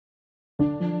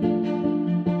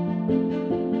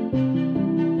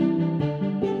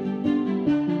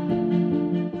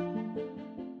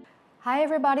Hi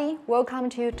everybody,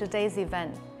 welcome to today's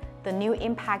event, the new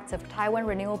impacts of Taiwan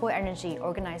Renewable Energy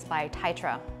organized by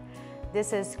Taitra.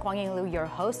 This is Kwangyin, your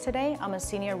host today. I'm a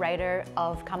senior writer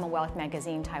of CommonWealth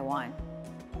magazine, Taiwan.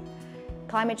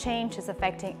 Climate change is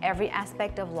affecting every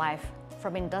aspect of life,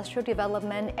 from industrial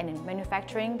development and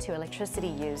manufacturing to electricity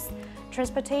use,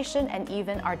 transportation, and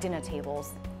even our dinner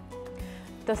tables.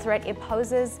 The threat it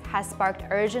poses has sparked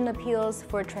urgent appeals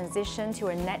for a transition to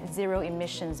a net zero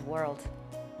emissions world.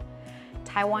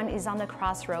 Taiwan is on the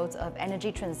crossroads of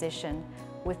energy transition,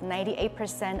 with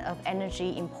 98% of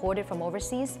energy imported from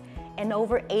overseas and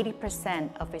over 80%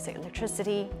 of its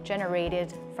electricity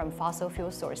generated from fossil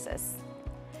fuel sources.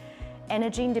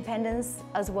 Energy independence,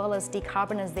 as well as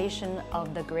decarbonization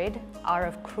of the grid, are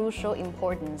of crucial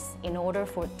importance in order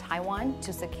for Taiwan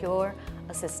to secure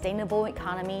a sustainable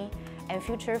economy and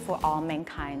future for all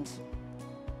mankind.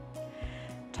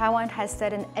 Taiwan has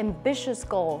set an ambitious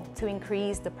goal to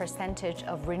increase the percentage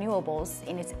of renewables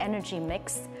in its energy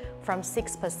mix from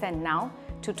 6% now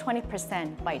to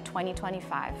 20% by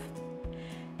 2025.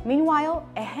 Meanwhile,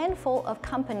 a handful of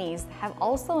companies have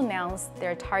also announced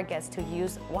their targets to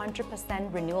use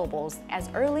 100% renewables as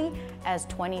early as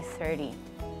 2030.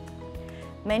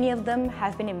 Many of them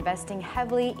have been investing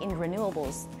heavily in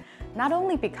renewables, not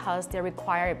only because they're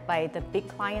required by the big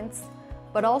clients,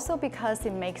 but also because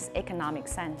it makes economic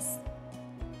sense.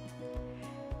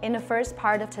 In the first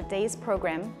part of today's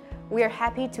program, we are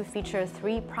happy to feature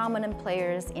three prominent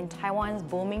players in Taiwan's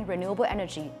booming renewable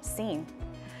energy scene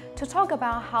to talk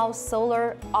about how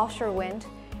solar, offshore wind,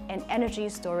 and energy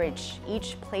storage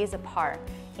each plays a part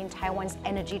in Taiwan's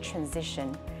energy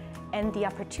transition and the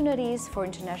opportunities for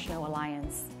international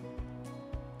alliance.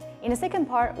 In the second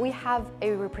part, we have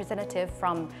a representative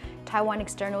from Taiwan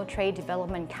External Trade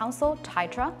Development Council,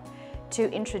 Taitra,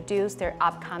 to introduce their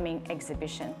upcoming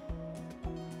exhibition.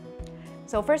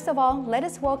 So first of all, let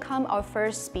us welcome our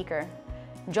first speaker,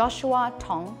 Joshua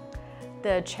Tung,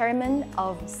 the chairman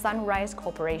of Sunrise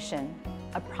Corporation,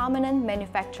 a prominent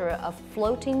manufacturer of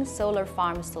floating solar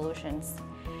farm solutions.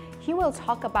 He will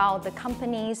talk about the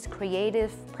company's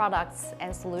creative products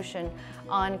and solution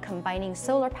on combining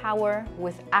solar power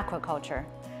with aquaculture.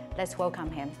 Let's welcome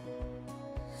him.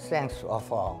 Thanks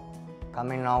for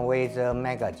CommonWealth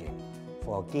magazine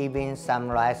for giving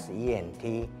Sunrise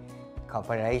ENT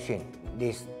Corporation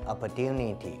this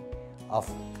opportunity of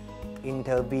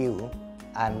interview.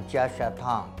 I'm Joshua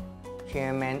Tung,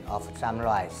 chairman of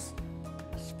Sunrise.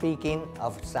 Speaking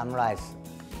of Sunrise,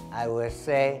 I will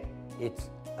say it's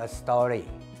a story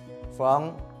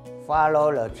from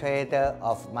follow the trader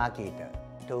of market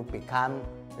to become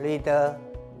leader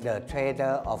the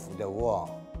trader of the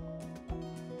world.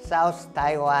 South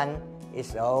Taiwan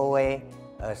is always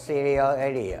a serial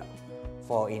area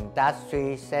for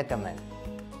industry settlement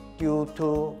due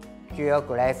to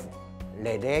geographic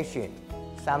relation.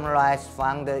 Sunrise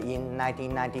founded in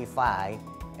 1995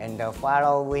 and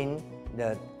following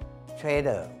the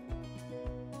trader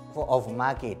of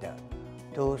market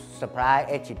to supply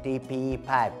HDPE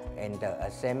pipe and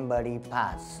assembly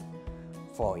parts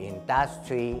for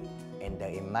industry and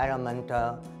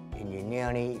environmental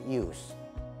engineering use.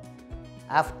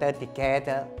 After decades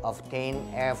of team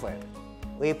effort,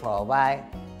 we provide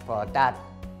products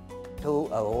to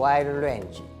a wide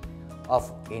range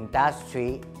of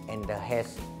industry and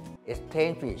has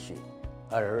established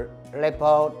a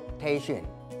reputation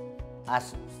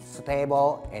as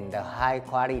stable and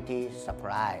high-quality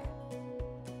supply.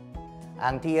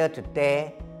 Until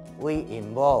today, we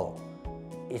involve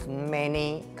in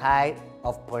many kinds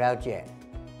of projects,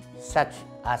 such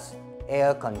as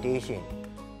air conditioning,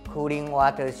 cooling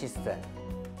water system,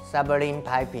 submarine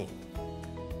piping,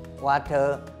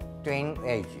 water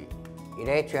drainage,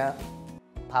 electric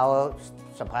power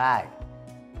supply,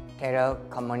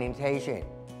 telecommunication,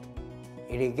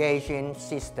 irrigation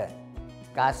system,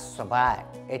 gas supply,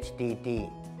 HDD,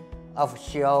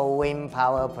 offshore wind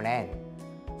power plant,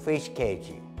 fish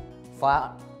cage,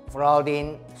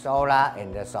 floating solar,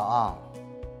 and so on.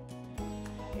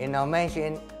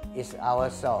 Innovation is our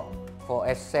soul. For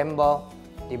example,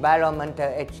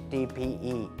 developmental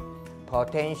HDPE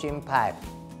potential pipe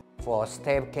for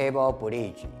step cable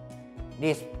bridge.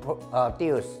 This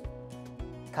produce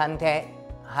contain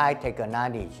high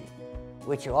technology,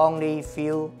 which only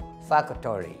few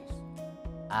factories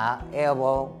are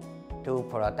able to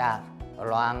produce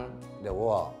around the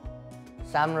world.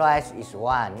 Sunrise is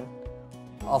one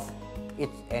of it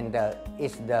and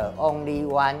is the only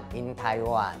one in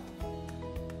Taiwan.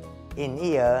 In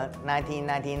year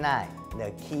 1999,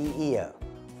 the key year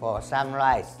for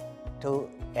Sunrise to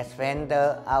expand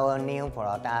our new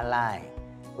product line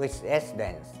with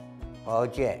excellence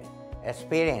project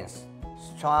experience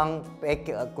strong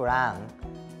background,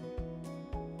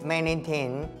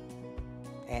 managing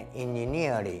and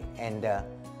engineering, and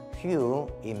few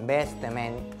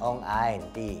investment on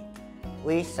R&D.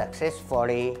 We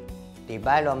successfully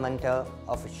developed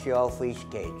offshore fish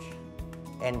cage,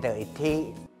 and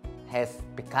it has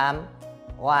become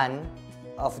one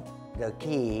of the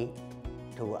key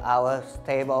to our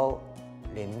stable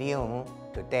revenue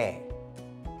today.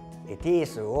 It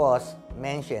is worth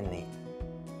mentioning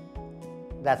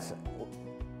that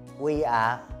we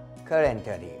are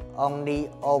currently only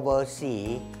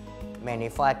overseas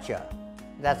manufacturer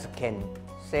that can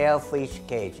sell fish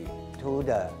cage to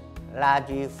the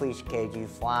large fish cage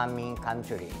farming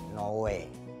country, Norway.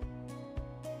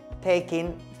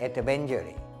 Taking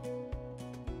advantage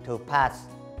to pass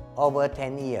over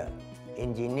 10 years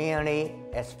engineering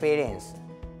experience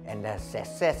and the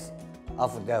success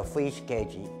of the fish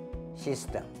cage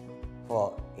system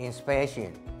for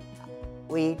inspection,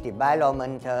 we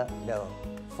developed the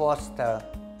first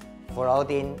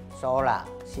floating solar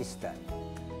system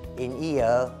in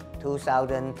year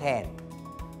 2010.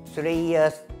 3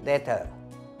 years later,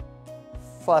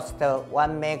 first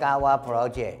 1 megawatt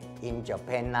project in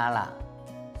Japan, Nara,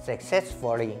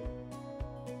 successfully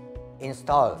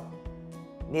installed.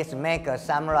 This makes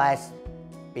Sunrise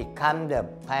become the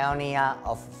pioneer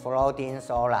of floating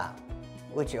solar,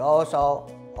 which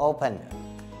also opened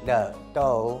the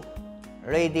door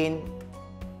leading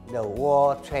the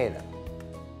world trade.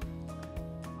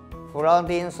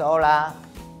 Floating solar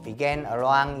began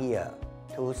around year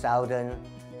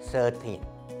 2013.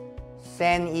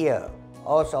 Same year,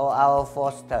 also our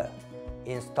first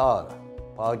installed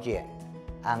project.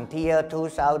 Until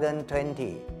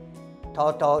 2020,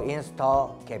 total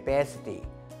installed capacity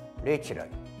reached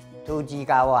 2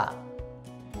 gigawatts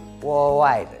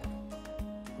worldwide.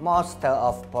 Most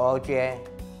of projects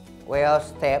will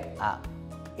step up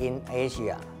in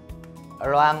Asia.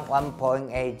 Around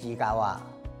 1.8 gigawatts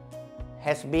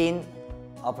has been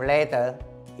operated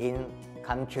in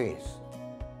countries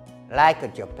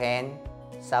like Japan,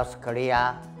 South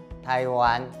Korea,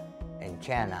 Taiwan, and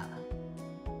China.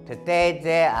 Today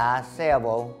there are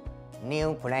several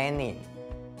new planning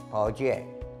projects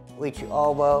which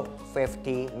over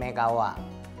 50 megawatts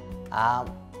are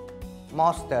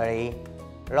mostly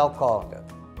located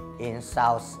in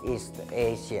Southeast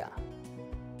Asia.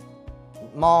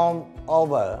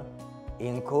 Moreover,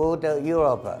 include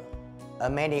Europe,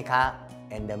 America,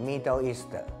 and the Middle East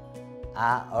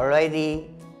are already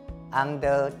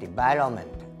under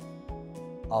development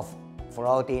of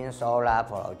floating solar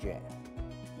projects.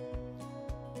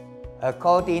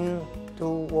 According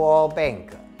to World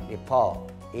Bank report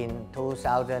in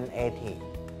 2018,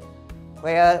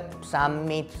 where some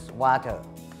meets water,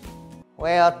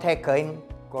 where taking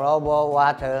global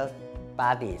water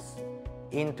bodies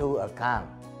into account,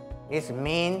 this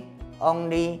means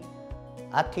only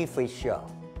artificial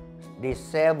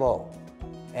disabled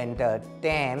and the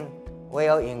dam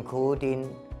will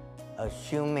including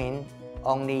assuming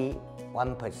only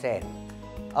 1%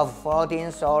 of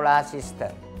floating solar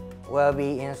system will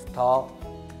be installed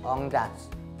on that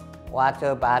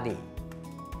water body.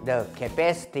 The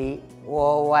capacity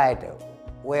worldwide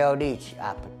will reach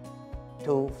up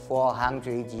to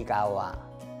 400 gigawatts.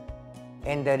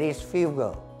 And this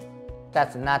figure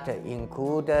does not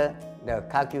include the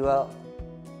calculation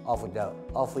of the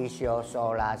official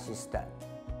solar system.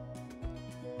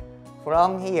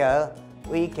 From here,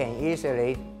 we can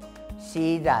easily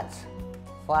see that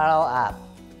follow-up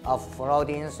of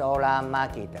floating solar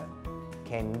market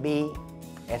can be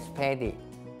expected.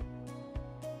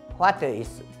 What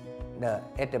is the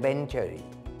advantage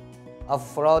of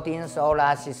floating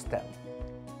solar system?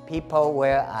 People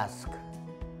will ask.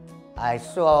 I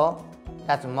saw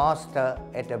that most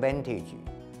advantage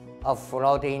of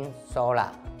floating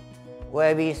solar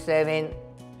will be saving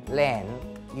land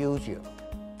use.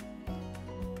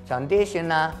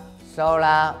 Traditional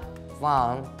solar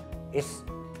farm is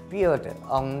built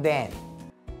on land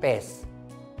base,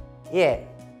 yet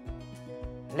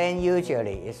land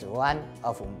usually is one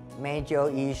of major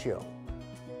issues.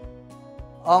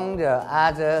 On the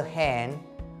other hand,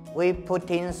 we put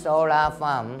in solar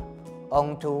farm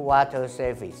onto water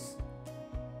surface.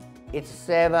 It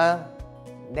saves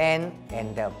land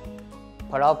and the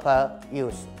proper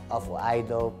use of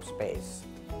idle space.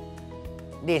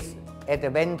 This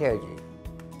advantage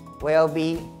will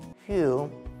be few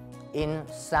in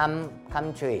some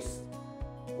countries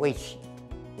which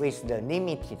with the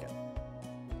limited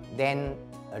than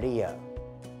earlier.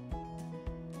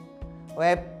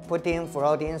 We're putting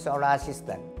floating solar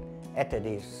system at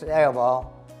the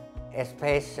several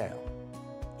spaces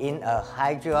in a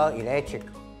hydroelectric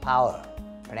power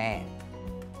plant.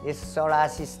 This solar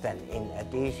system, in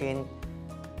addition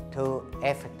to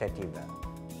effective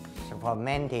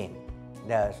supplementing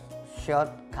the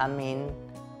shortcoming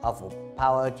of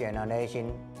power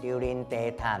generation during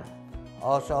daytime,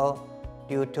 also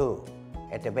due to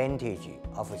advantage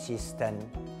of system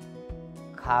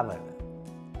covered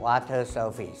water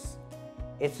surface.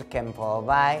 It can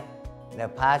provide the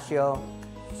partial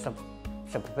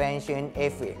suspension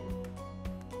effect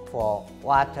for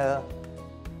water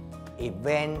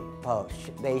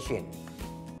evaporation.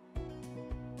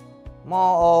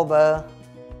 Moreover,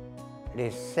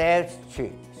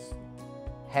 researchers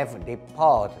have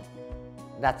reported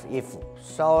that if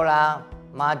solar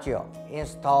modules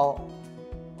installed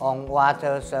on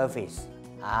water surface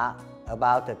are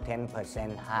about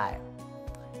 10% higher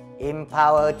in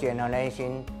power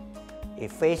generation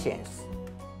efficiency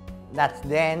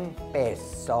than base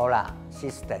solar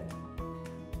system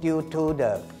due to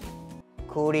the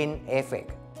cooling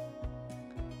effect.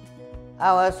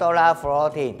 Our solar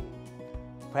floating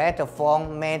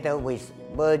platform made with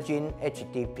virgin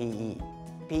HDPE,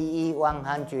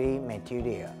 PE100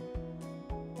 material,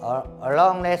 a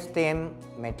long-lasting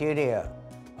material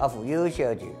of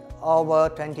usage over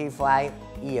 25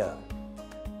 years.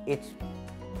 It's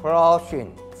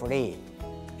pollution-free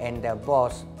and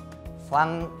both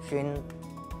function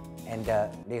and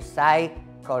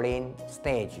recycling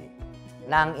stage,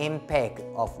 non-impact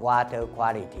of water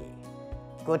quality,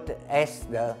 good as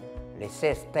the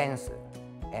resistance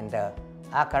and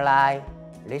alkali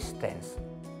resistance,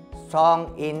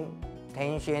 strong in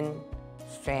tension,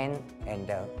 strength,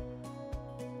 and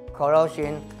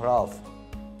corrosion proof.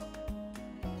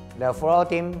 The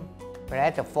floating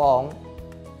platform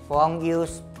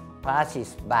use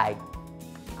passes by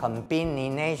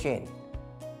combination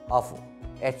of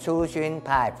extrusion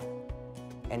pipe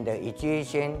and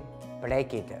ejection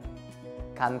bracket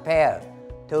compared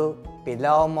to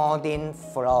below molding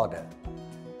float.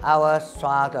 Our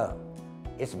structure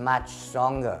is much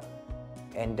stronger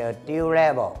and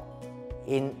durable.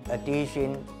 In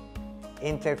addition,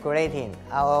 integrating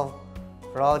our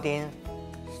floating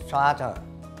structure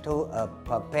to a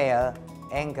propeller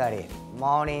anchored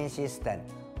mooring system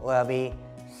will be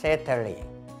certainly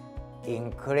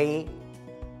increase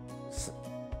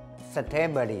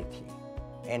stability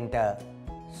and the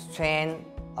strength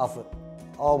of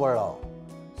overall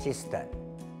system.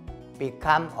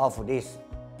 Because of this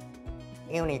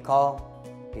unique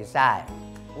design,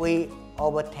 we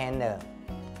obtained the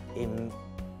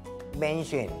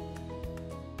invention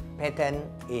patent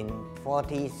in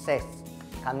 46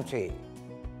 countries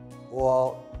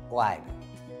worldwide.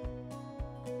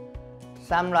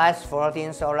 Sunrise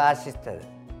floating solar system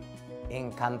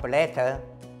in complete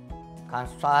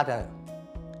construction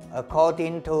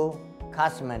according to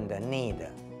customer need,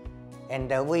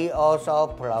 and we also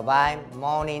provide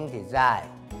mooring design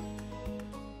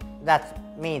that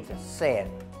meets set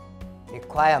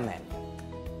requirement.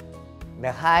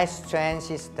 The high-strength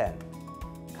system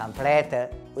complete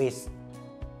with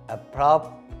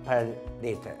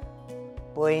appropriate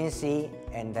buoyancy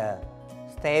and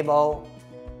stable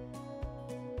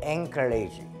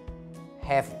anchorage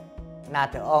have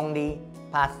not only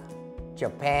passed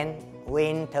Japan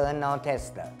wind tunnel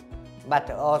test, but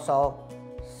also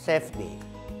safely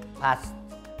passed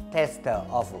test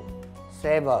of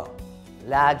several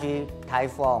large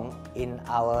typhoons in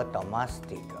our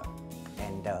domestic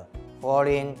and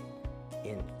foreign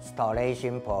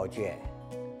installation project.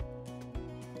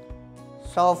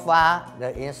 So far,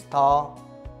 the installed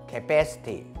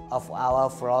capacity of our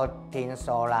floating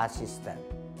solar system,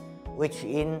 which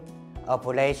in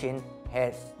operation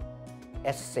has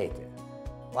exceeded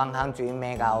 100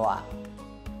 MW.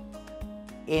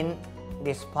 In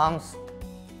response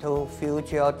to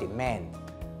future demand,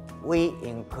 we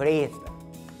increased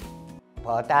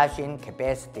production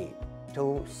capacity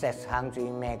to 600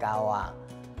 MW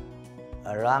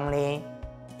around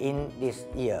in this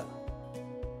year.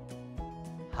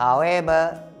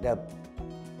 However, the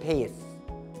pace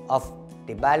of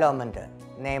development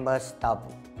never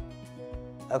stopped.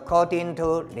 According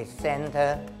to the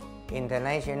Center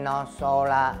International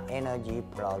Solar Energy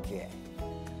Project,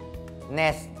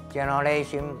 next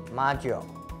generation module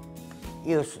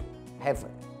use have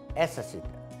exceeded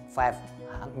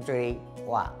 500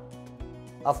 watts.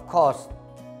 Of course,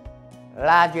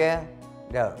 larger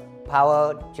the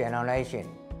power generation,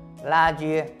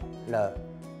 larger the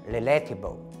relative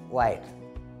weight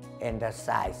and the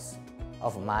size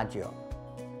of module.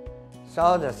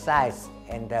 So the size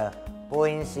and the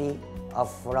buoyancy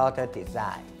of floater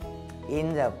design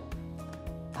in the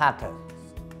patterns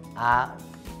are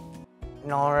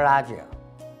no larger.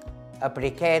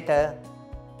 Applicator,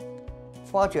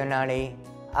 fortunately,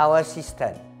 our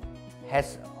system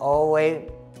has always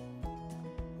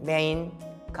been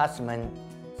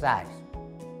customized.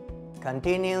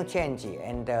 Continued change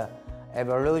and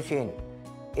evolution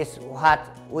is what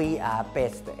we are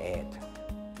best at.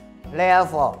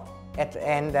 Therefore, at the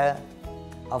end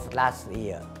of last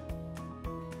year,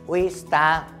 we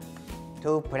start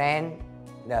to plan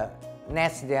the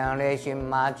next generation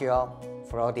module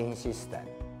floating system.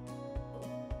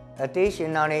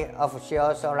 Additionally,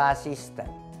 offshore solar system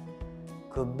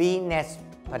could be next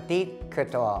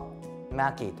particular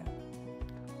market.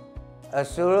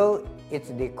 Although it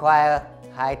requires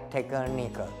high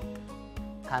technical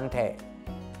content,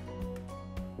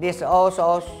 this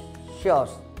also shows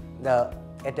the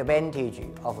advantage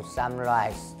of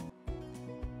Sunrise.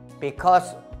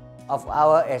 Because of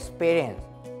our experience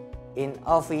in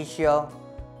official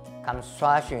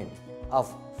construction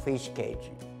of fish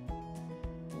cage.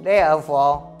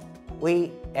 Therefore,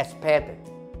 we expect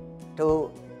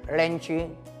to launch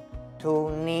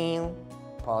 2 new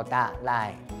product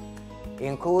lines,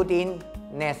 including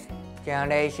next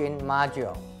generation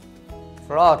module,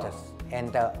 floaters,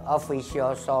 and the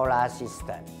official solar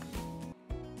system.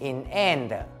 In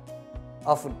end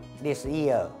of this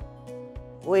year,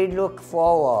 we look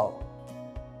forward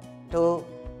to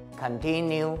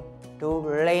continue to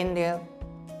lead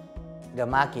the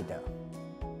market.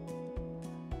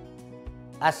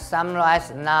 As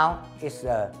Sunrise now is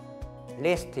a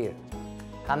listed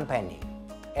company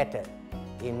at the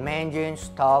emerging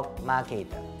stock market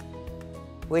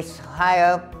with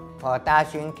higher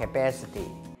production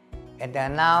capacity, and the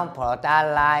now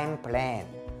product line plan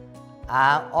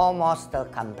are almost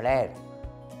complete.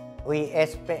 We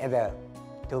expect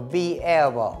to be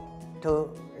able to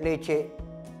reach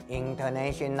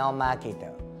international market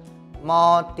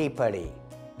more deeply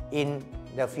in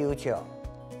the future.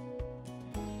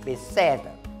 Besides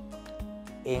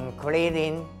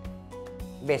increasing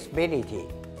visibility,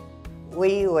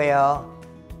 we will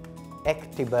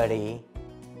actively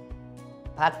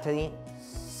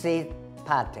participate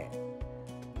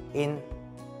in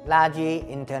large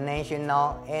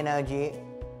international energy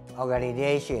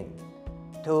organizations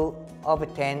to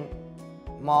obtain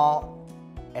more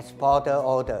export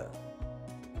orders.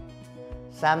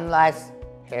 Sunrise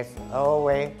has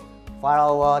always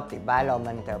followed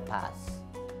development paths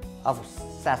of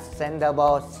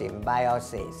sustainable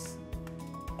symbiosis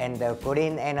and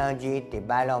green energy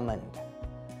development,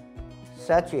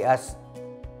 such as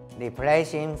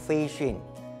replacing fishing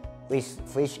with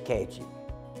fish cage,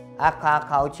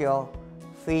 aquaculture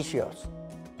fisheries,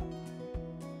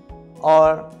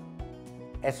 or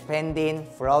expanding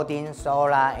floating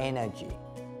solar energy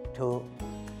to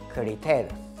create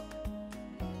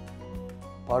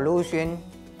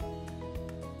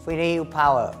pollution-free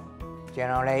power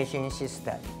generation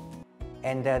system,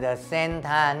 and at the same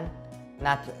time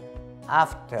not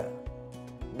after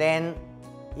then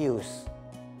use,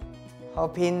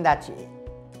 hoping that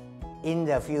in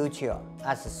the future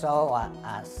as so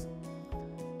as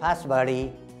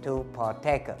possibly to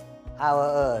protect our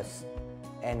Earth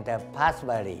and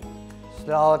possibly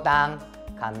slow down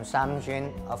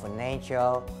consumption of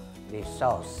natural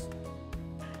resources.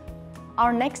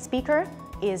 Our next speaker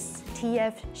is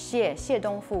TF Hsieh,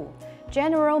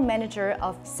 General Manager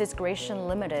of Sysgration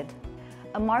Limited,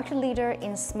 a market leader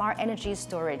in smart energy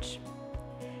storage.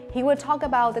 He will talk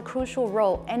about the crucial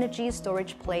role energy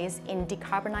storage plays in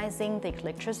decarbonizing the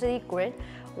electricity grid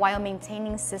while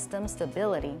maintaining system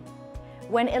stability,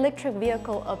 when electric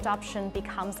vehicle adoption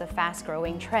becomes a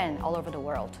fast-growing trend all over the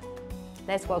world.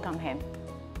 Let's welcome him.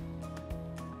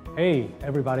 Hey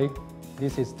everybody,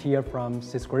 this is Tia from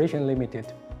Sysgration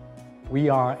Limited. We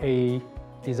are a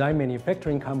design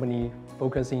manufacturing company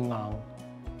focusing on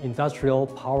industrial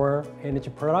power energy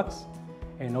products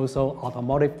and also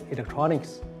automotive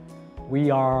electronics. We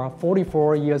are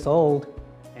 44 years old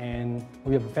and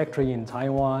we have a factory in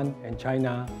Taiwan and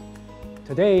China.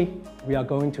 Today, we are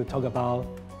going to talk about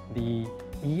the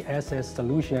ESS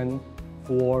solution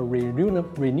for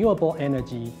renewable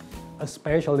energy,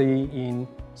 especially in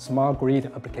smart grid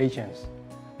applications.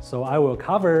 So I will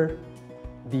cover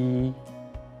the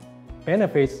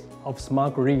benefits of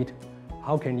smart grid.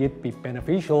 How can it be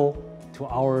beneficial to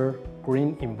our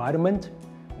green environment?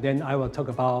 Then I will talk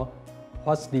about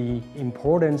what's the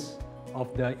importance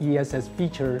of the ESS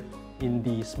feature in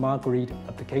the smart grid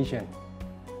application.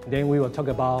 Then we will talk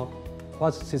about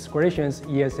what's Sysgration's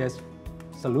ESS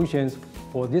solutions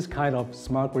for this kind of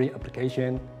smart grid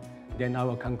application. Then I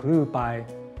will conclude by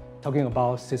talking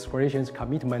about Sysgration's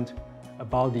commitment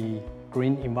about the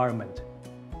green environment.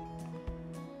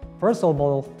 First of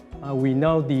all, we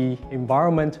know the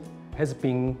environment has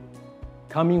been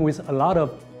coming with a lot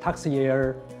of toxic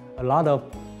air, a lot of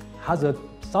hazard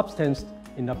substance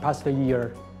in the past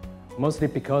year, mostly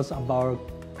because of our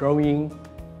growing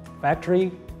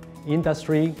factory,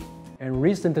 industry, and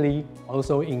recently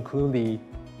also include the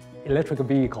electric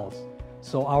vehicles.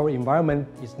 So our environment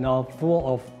is now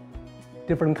full of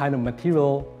different kind of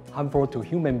material harmful to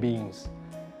human beings.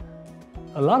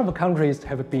 A lot of countries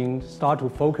have been start to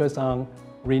focus on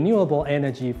renewable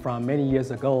energy from many years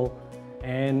ago,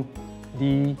 and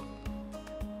the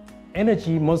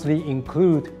energy mostly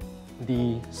include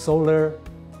the solar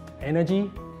energy,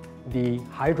 the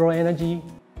hydro energy,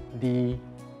 the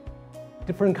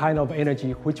different kind of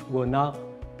energy which will not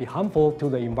be harmful to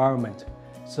the environment.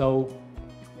 So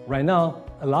right now,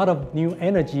 a lot of new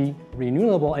energy,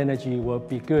 renewable energy will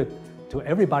be good to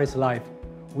everybody's life.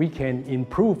 We can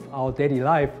improve our daily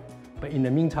life, but in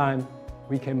the meantime,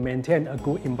 we can maintain a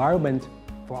good environment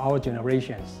for our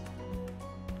generations.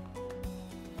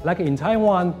 Like in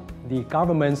Taiwan, the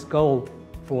government's goal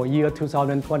for year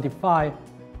 2025,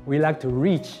 we like to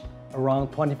reach around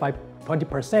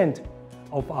 20%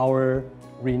 of our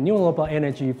renewable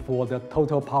energy for the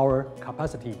total power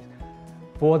capacity.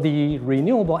 For the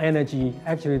renewable energy,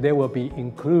 actually there will be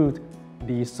include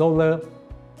the solar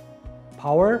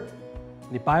power,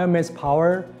 the biomass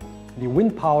power, the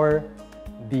wind power,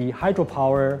 the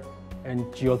hydropower, and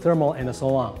geothermal, and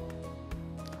so on.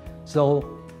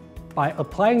 So by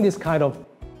applying this kind of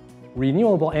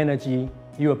renewable energy,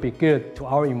 it will be good to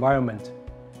our environment.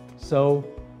 So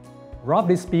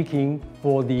roughly speaking,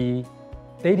 for the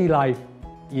daily life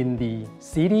in the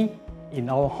city, in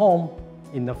our home,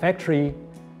 in the factory,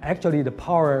 actually the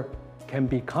power can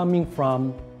be coming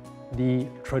from the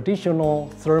traditional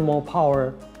thermal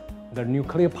power, the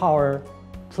nuclear power,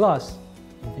 plus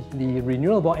the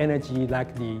renewable energy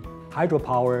like the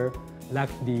hydropower, like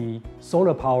the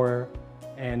solar power,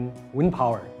 and wind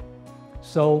power.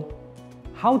 So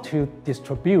how to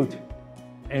distribute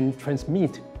and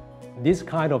transmit this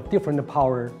kind of different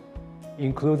power,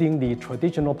 including the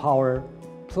traditional power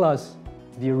plus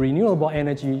the renewable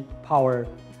energy power,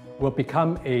 will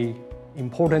become an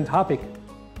important topic.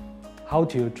 How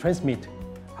to transmit,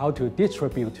 how to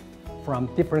distribute from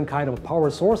different kind of power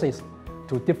sources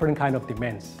to different kind of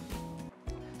demands.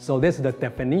 So this is the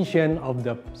definition of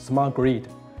the smart grid,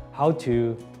 how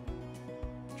to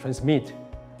transmit,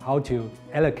 how to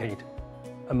allocate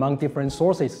among different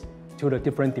sources to the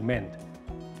different demand.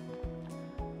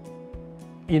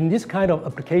 In this kind of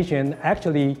application,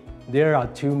 actually, there are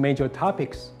two major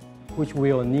topics which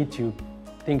we will need to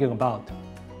think about.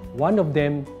 One of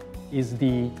them is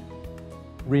the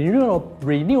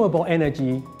renewable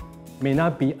energy may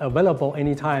not be available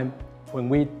anytime when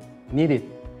we need it.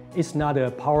 It's not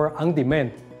a power on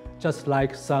demand, just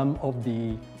like some of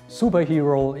the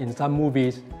superheroes in some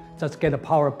movies just get the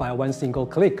power by one single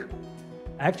click.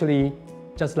 Actually,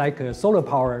 just like solar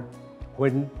power,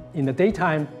 when in the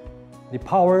daytime, the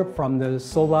power from the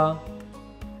solar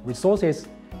resources,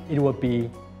 it will be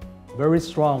very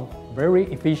strong,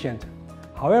 very efficient.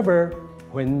 However,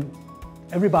 when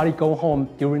everybody go home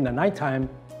during the nighttime,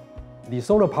 the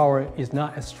solar power is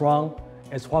not as strong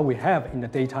as what we have in the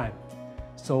daytime.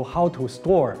 So how to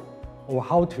store or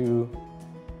how to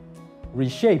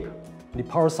reshape the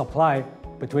power supply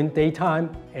between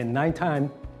daytime and nighttime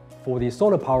for the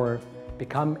solar power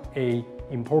become an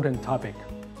important topic.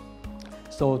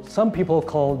 So some people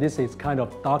call this is kind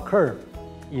of dark curve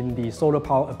in the solar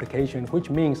power application, which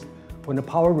means when the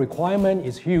power requirement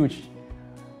is huge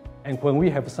and when we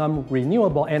have some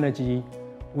renewable energy,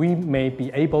 we may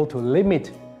be able to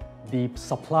limit the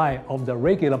supply of the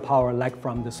regular power like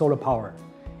from the solar power.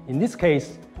 In this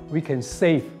case, we can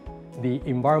save the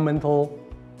environmental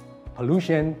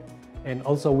pollution, and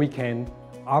also we can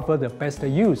offer the best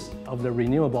use of the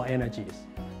renewable energies.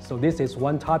 So this is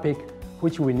one topic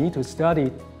which we need to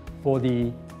study for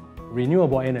the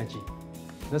renewable energy.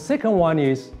 The second one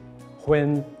is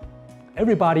when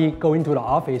everybody go into the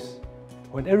office,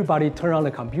 when everybody turn on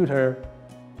the computer,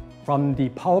 from the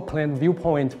power plant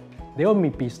viewpoint, there may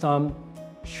be some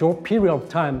short period of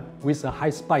time with a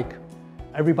high spike.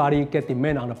 Everybody get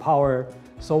demand on the power.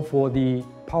 So for the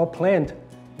power plant,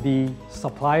 the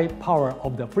supply power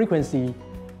of the frequency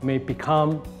may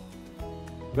become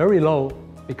very low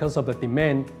because of the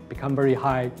demand become very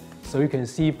high. So you can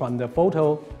see from the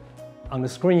photo on the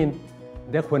screen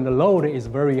that when the load is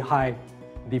very high,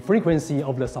 the frequency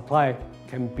of the supply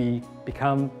can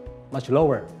become much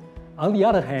lower. On the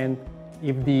other hand,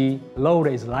 if the load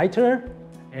is lighter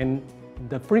and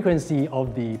the frequency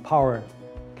of the power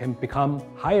can become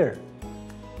higher.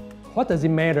 what does it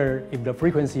matter if the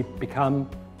frequency become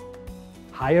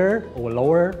higher or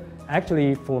lower?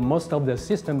 Actually, for most of the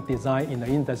system design in the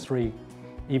industry,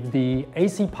 if the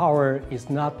AC power is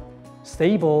not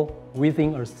stable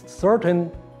within a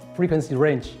certain frequency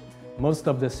range, most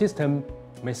of the system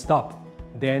may stop.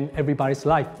 Then everybody's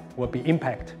life will be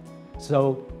impacted.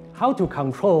 So how to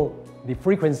control the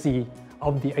frequency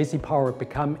of the AC power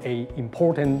become an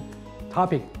important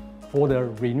topic for the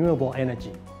renewable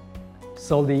energy.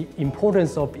 So the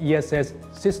importance of ESS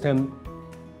system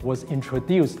was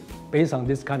introduced based on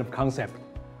this kind of concept.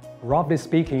 Roughly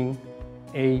speaking,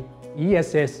 a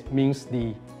ESS means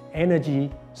the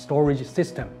energy storage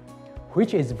system,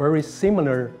 which is very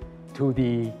similar to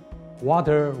the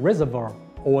water reservoir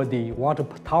or the water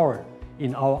tower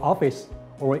in our office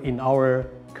or in our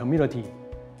community.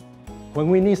 When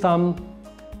we need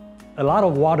a lot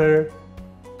of water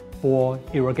for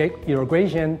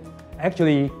irrigation,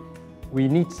 actually we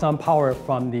need some power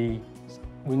from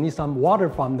we need some water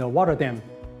from the water dam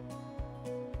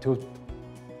to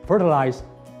fertilize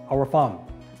our farm.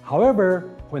 However,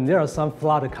 when there are some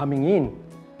flood coming in,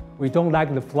 we don't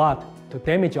like the flood to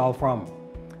damage our farm.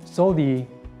 So the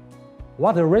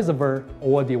water reservoir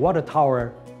or the water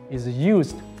tower is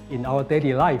used in our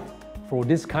daily life for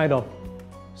this kind of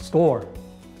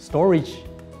storage,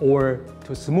 or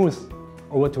to smooth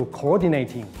or to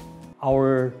coordinating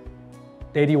our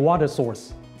daily water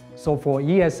source. So for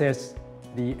ESS,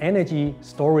 the energy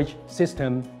storage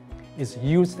system is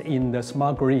used in the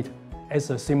smart grid as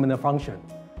a similar function.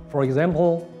 For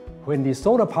example, when the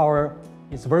solar power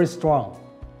is very strong,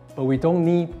 but we don't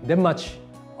need that much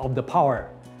of the power,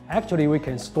 actually we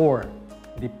can store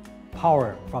the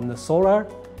power from the solar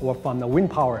or from the wind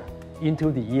power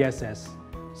into the ESS,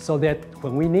 so that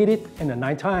when we need it in the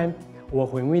nighttime or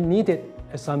when we need it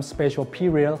at some special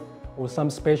period or some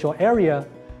special area,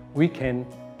 we can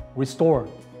restore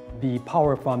the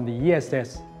power from the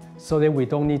ESS so that we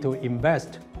don't need to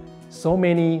invest so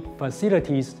many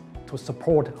facilities to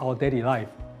support our daily life,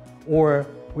 or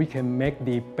we can make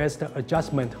the best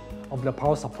adjustment of the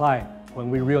power supply when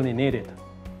we really need it.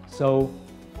 So,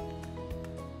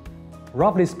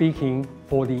 roughly speaking,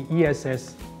 for the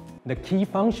ESS, the key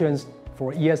functions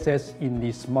for ESS in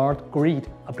the smart grid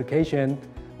application,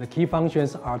 the key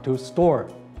functions are to store,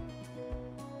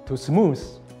 to smooth,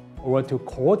 or to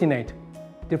coordinate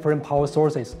different power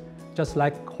sources. Just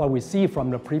like what we see from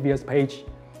the previous page,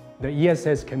 the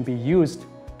ESS can be used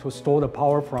to store the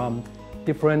power from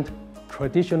different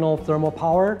traditional thermal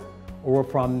power or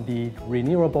from the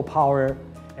renewable power,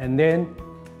 and then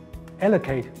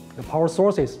allocate the power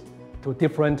sources to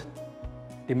different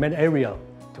demand area,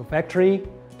 to factory,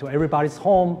 to everybody's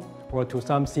home, or to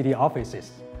some city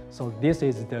offices. So this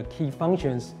is the key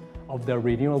functions of the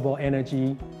renewable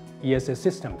energy ESS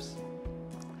systems.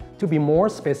 To be more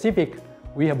specific,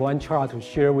 we have one chart to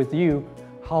share with you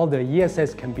how the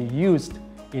ESS can be used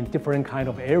in different kind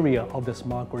of area of the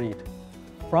smart grid.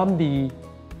 From the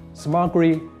smart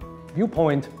grid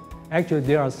viewpoint, actually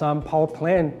there are some power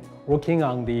plant working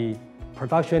on the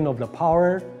production of the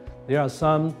power. There are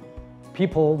some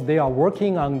people, they are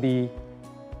working on the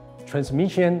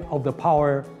transmission of the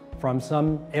power from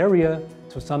some area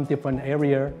to some different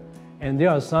area. And there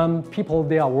are some people,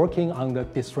 they are working on the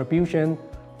distribution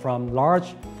from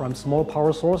small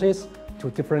power sources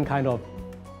to different kind of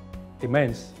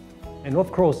demands. And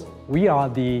of course, we are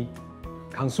the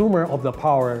consumer of the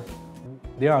power.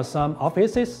 There are some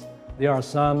offices, there are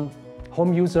some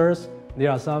home users, there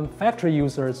are some factory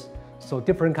users. So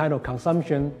different kind of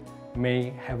consumption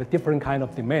may have a different kind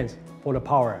of demands for the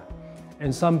power.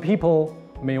 And some people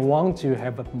may want to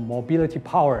have a mobility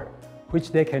power,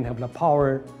 which they can have the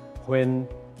power when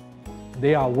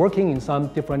they are working in some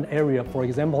different area. For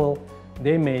example,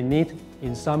 they may need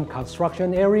in some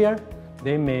construction area,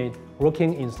 they may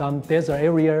working in some desert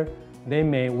area, they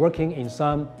may working in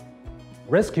some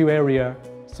rescue area.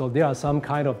 So there are some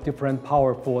kind of different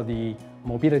power for the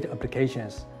mobility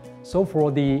applications. So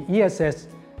for the ESS,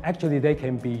 actually they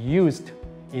can be used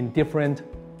in different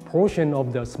portion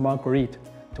of the smart grid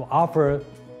to offer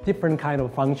different kind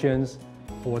of functions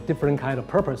for different kind of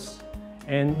purpose.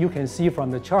 And you can see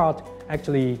from the chart,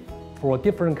 actually for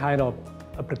different kind of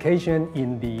application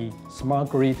in the smart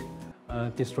grid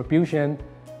distribution,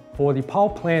 for the power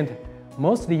plant,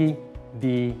 mostly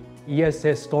the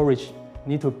ESS storage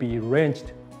need to be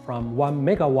ranged from 1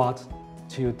 megawatt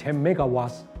to 10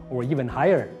 megawatts or even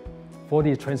higher. For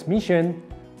the transmission,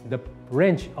 the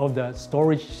range of the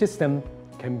storage system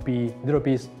can be a little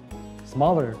bit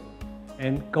smaller.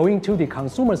 And going to the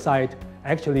consumer side,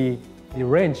 actually the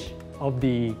range of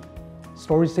the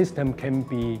storage system can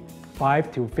be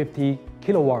 5 to 50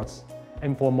 kilowatts.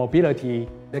 And for mobility,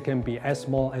 they can be as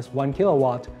small as 1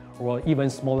 kilowatt or even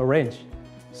smaller range.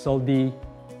 So the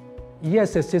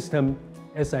ESS system,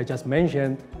 as I just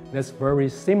mentioned, that's very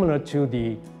similar to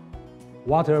the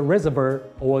water reservoir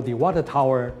or the water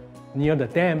tower near the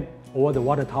dam or the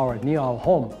water tower near our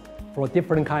home. For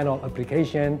different kind of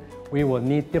application, we will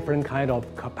need different kind of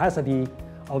capacity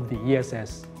of the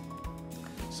ESS.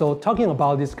 So talking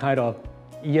about this kind of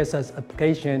ESS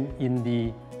application in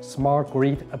the smart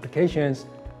grid applications,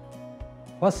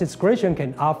 what Sysgration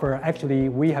can offer, actually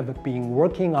we have been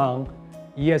working on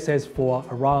ESS for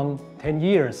around 10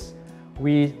 years.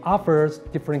 We offer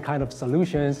different kind of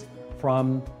solutions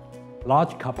from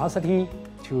large capacity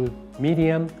to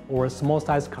medium or small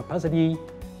size capacity.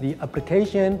 The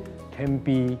application can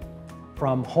be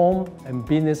from home and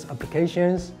business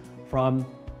applications, from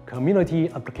community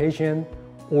application,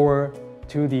 or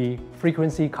to the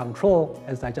frequency control,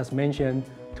 as I just mentioned,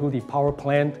 to the power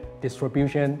plant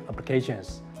distribution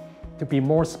applications. To be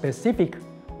more specific,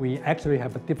 we actually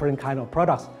have a different kind of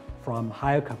products from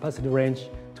higher capacity range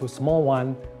to small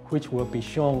one, which will be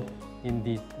shown in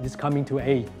this coming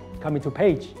to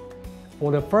page.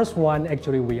 For the first one,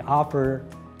 actually we offer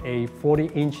a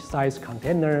 40-inch size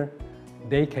container.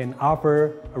 They can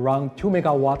offer around 2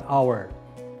 megawatt hour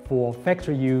for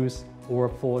factory use or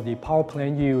for the power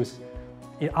plant use.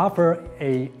 It offers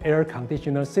an air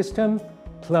conditioner system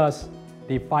plus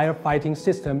the firefighting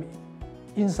system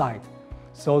inside.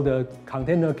 So the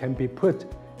container can be put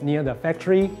near the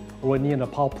factory or near the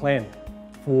power plant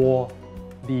for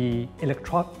the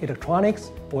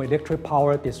electronics or electric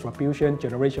power distribution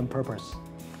generation purpose.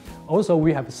 Also,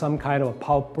 we have some kind of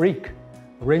power brick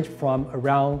range from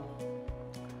around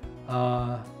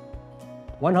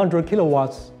 100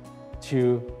 kilowatts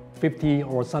to 50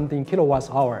 or something kilowatts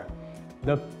hour.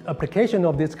 The application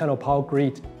of this kind of power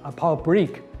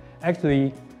brick,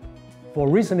 actually, for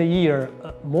recent year,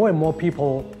 more and more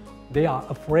people, they are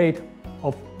afraid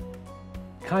of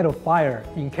kind of fire.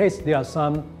 In case there are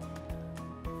some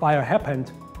fire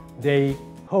happened, they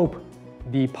hope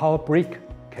the power brick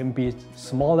can be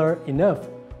smaller enough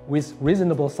with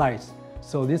reasonable size.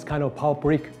 So this kind of power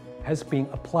brick has been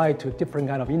applied to different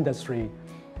kind of industry.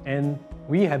 And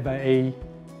we have a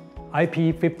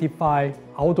IP55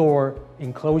 outdoor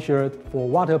enclosure for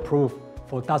waterproof,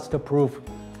 for dustproof.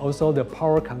 Also the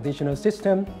power conditioner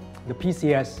system, the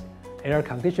PCS, air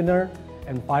conditioner,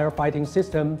 and firefighting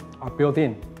system are built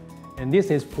in. And this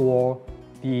is for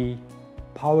the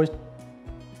power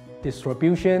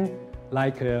distribution,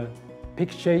 like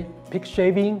peak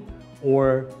shaving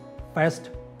or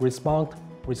fast response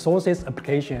resources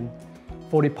application.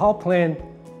 For the power plant,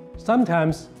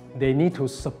 sometimes they need to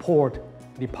support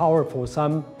the power for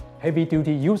some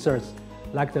heavy-duty users,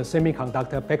 like the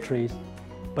semiconductor factories.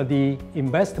 But the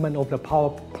investment of the power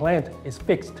plant is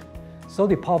fixed. So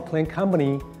the power plant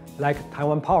company, like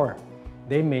Taiwan Power,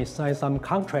 they may sign some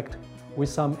contract with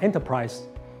some enterprise.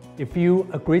 If you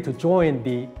agree to join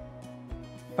the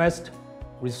fast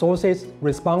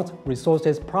response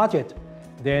resources project,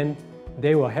 then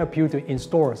they will help you to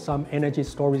install some energy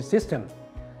storage system.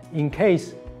 In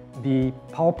case the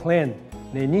power plant,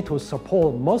 they need to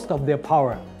support most of their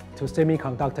power to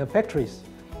semiconductor factories,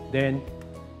 then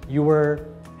your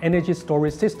energy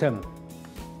storage system,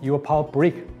 your power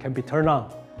brick can be turned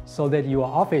on so that your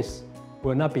office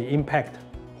will not be impacted,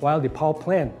 while the power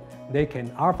plant, they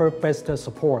can offer better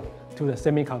support to the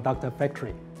semiconductor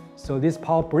factory. So this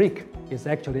power brick is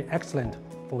actually excellent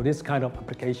for this kind of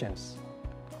applications.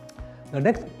 The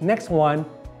next one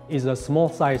is a small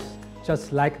size,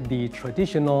 just like the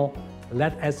traditional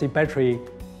lead-acid battery,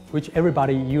 which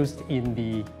everybody used in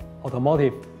the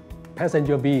automotive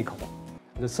passenger vehicle.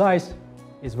 The size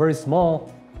is very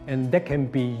small, and that can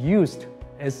be used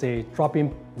as a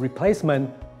drop-in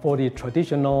replacement for the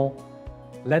traditional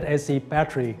lead-acid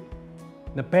battery.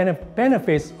 The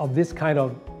benefits of this kind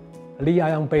of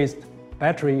lithium-based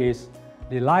battery is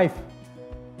the life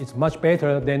is much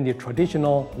better than the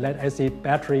traditional lead-acid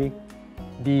battery.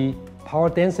 The power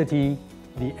density,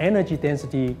 the energy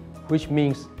density, which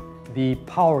means the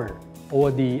power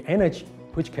or the energy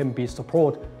which can be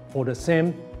supported for the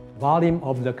same volume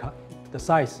of the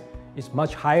size is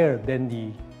much higher than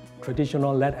the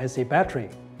traditional lead-acid battery.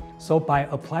 So by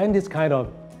applying this kind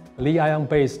of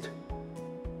lithium-based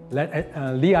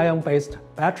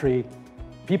battery,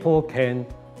 people can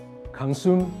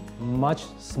consume much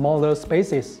smaller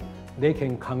spaces. They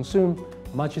can consume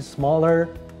much smaller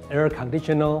air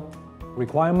conditioner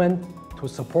requirement to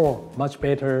support much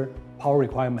better power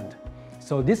requirement.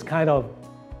 So this kind of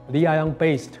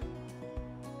lithium-based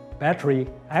battery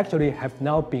actually have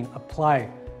now been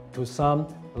applied to some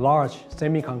large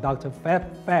semiconductor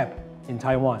fab in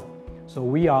Taiwan. So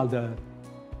we are the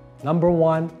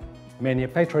 #1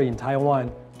 manufacturer in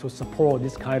Taiwan to support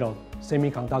this kind of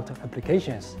semiconductor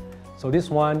applications. So this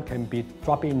one can be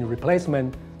drop-in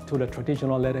replacement to the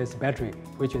traditional lead-acid battery,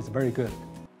 which is very good.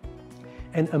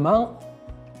 And among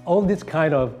all this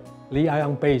kind of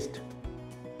Li-ion-based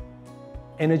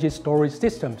energy storage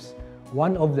systems,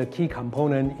 one of the key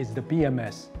components is the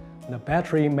BMS, the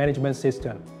battery management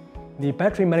system. The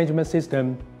battery management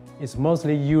system is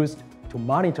mostly used to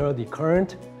monitor the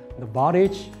current, the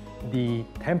voltage, the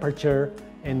temperature,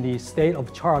 and the state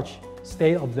of charge,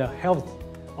 state of the health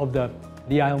of the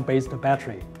Li-ion-based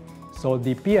battery. So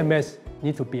the BMS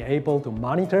need to be able to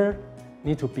monitor,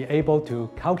 need to be able to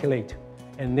calculate,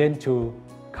 and then to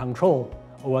control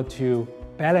or to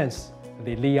balance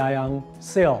the Li-ion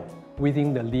cell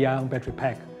within the Li-ion battery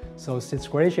pack. So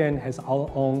Sysgration has our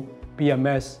own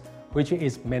BMS, which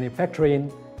is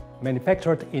manufactured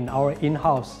in our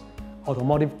in-house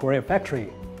automotive grade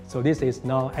factory. So this is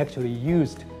now actually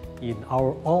used in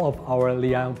all of our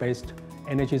Li-ion-based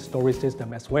energy storage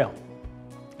system as well.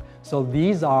 So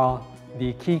these are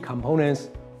the key components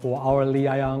for our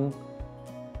Li-ion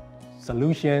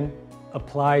solution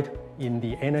applied in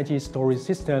the energy storage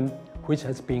system, which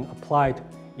has been applied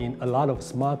in a lot of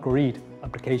smart grid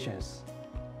applications.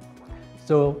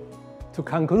 So to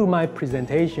conclude my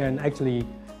presentation, actually,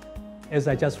 as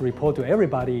I just report to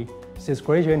everybody,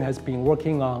 Sysgration has been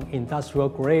working on industrial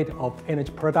grade of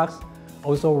energy products,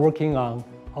 also working on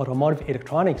automotive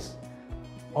electronics.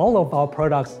 All of our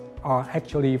products are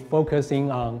actually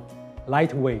focusing on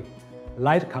lightweight,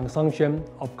 light consumption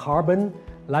of carbon,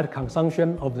 light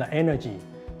consumption of the energy.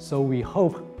 So we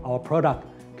hope our product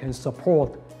can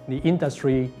support the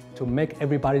industry to make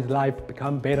everybody's life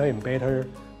become better and better.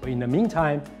 But in the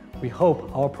meantime, we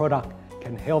hope our product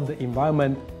can help the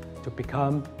environment to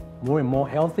become more and more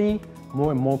healthy,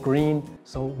 more and more green,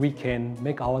 so we can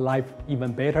make our life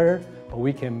even better, but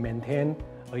we can maintain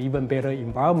an even better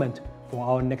environment for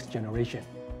our next generation.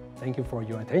 Thank you for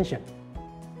your attention.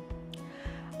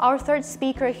 Our third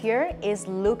speaker here is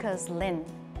Lucas Lin,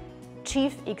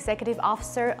 Chief Executive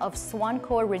Officer of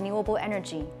Swancor Renewable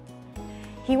Energy.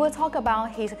 He will talk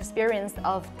about his experience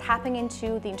of tapping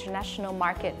into the international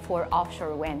market for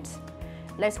offshore wind.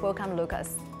 Let's welcome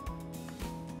Lucas.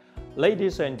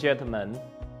 Ladies and gentlemen,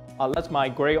 it's my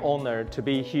great honor to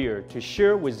be here to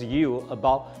share with you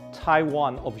about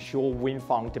Taiwan offshore wind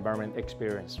farm development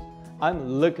experience. I'm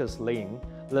Lucas Lin,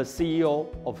 the CEO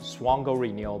of Taiwan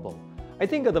Renewable. I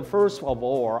think that first of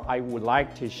all, I would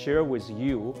like to share with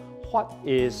you what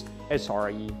is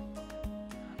SRE.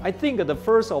 I think that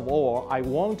first of all, I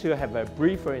want to have a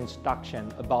briefer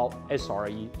introduction about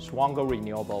SRE, Swancor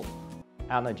Renewable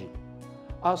Energy.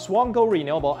 Swancor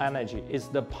Renewable Energy is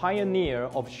the pioneer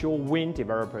offshore wind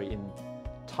developer in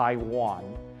Taiwan.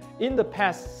 In the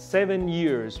past 7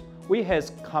 years, we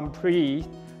have completed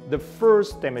the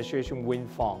first demonstration wind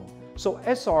farm. So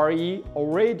SRE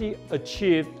already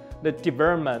achieved the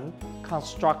development,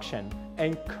 construction,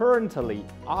 and currently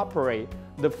operate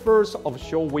the first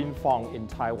offshore wind farm in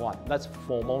Taiwan. That's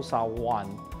Formosa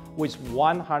 1 with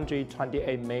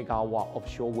 128 megawatt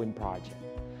offshore wind project.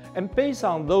 And based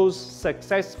on those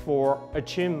successful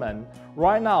achievements,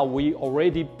 right now we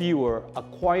already build a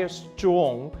quite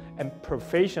strong and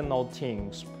professional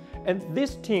teams. And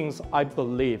these teams, I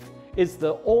believe, is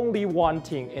the only one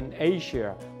team in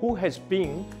Asia who has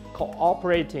been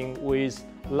cooperating with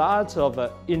lots of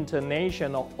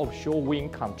international offshore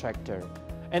wind contractors.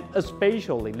 And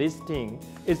especially this team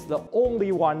is the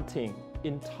only one team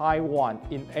in Taiwan,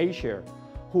 in Asia,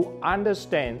 who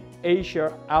understand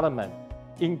Asia element,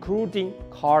 including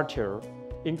culture,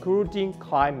 including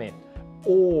climate,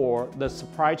 or the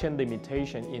supply chain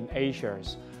limitation in Asia.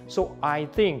 So I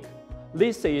think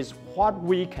this is what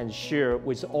we can share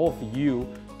with all of you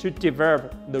to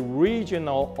develop the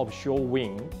regional offshore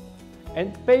wind.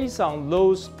 And based on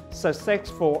those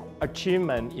successful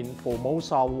achievements in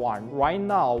Formosa 1, right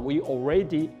now we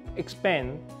already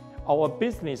expand our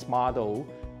business model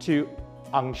to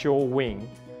onshore wind,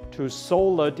 to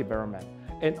solar development,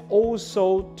 and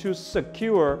also to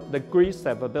secure the grid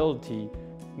stability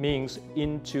means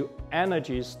into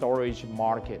energy storage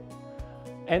market.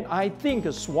 And I think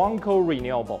Swancor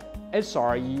Renewable,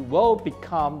 SRE, will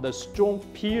become the strong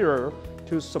pillar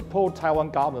to support Taiwan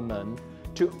government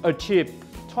to achieve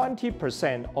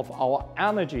 20% of our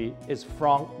energy is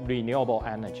from renewable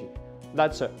energy.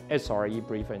 That's a SRE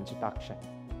brief introduction.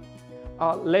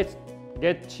 Let's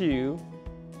get to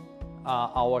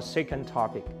our second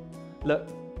topic, the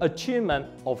achievement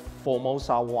of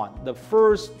Formosa 1, the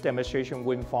first demonstration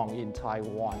wind farm in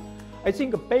Taiwan. I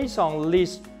think based on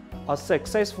this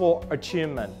successful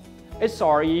achievement,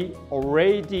 SRE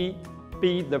already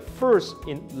be the first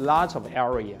in lots of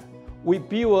areas. We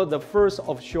built the first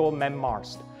offshore main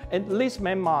mast, and this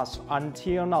main mast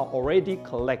until now already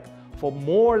collect for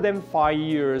more than 5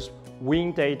 years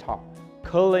wind data,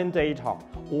 current data,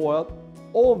 or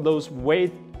all those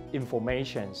weight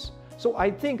informations. So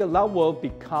I think that will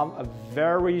become a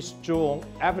very strong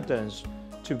evidence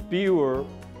to build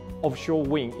offshore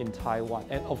wind in Taiwan.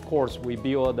 And of course, we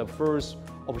built the first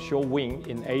offshore wind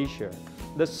in Asia.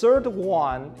 The third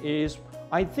one is,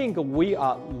 I think we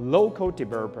are local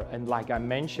developer, and like I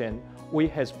mentioned, we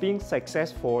has been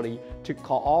successfully to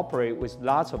cooperate with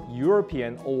lots of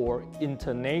European or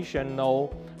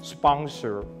international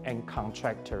sponsors and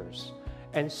contractors.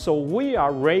 And so we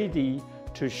are ready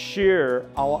to share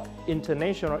our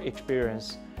international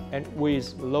experience and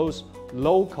with those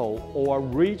local or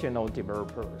regional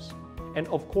developers. And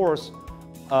of course,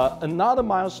 another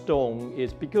milestone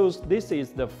is because this is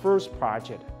the first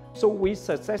project, so we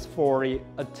successfully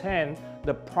attained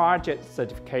the project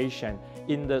certification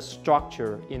in the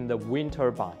structure in the wind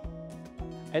turbine.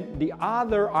 And the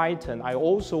other item I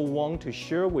also want to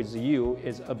share with you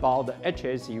is about the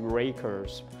Hsieh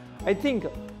breakers. I think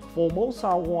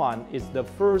Formosa 1 is the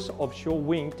first offshore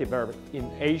wind developed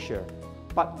in Asia,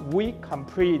 but we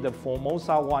complete the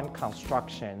Formosa 1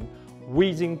 construction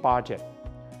within budget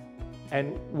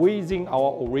and within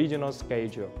our original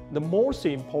schedule. The most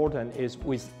important is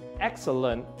with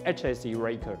excellent Hsieh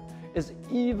breaker. It's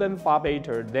even far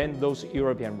better than those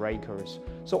European breakers.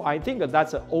 So I think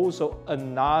that's also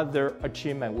another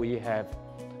achievement we have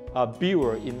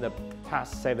built in the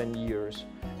past 7 years.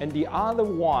 And the other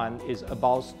one is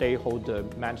about stakeholder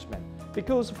management.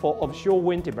 Because for offshore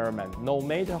wind development, no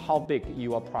matter how big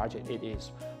your project it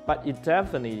is, but it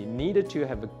definitely needed to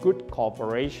have a good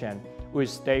cooperation with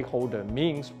stakeholder,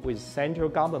 means with central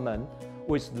government,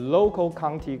 with local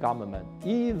county government,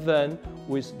 even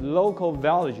with local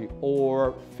village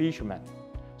or fishermen.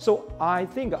 So I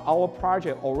think our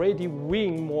project already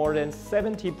win more than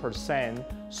 70%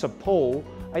 support.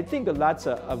 I think that's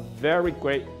a very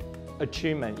great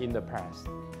achievement in the past.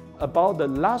 About the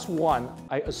last one,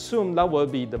 I assume that will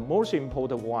be the most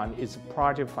important one, is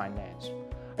project finance.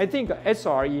 I think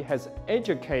SRE has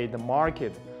educated the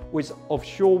market with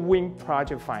offshore wind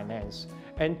project finance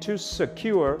and to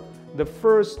secure the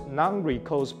first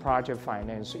non-recourse project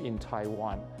finance in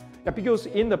Taiwan. Because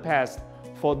in the past,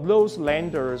 for those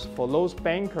lenders, for those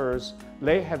bankers,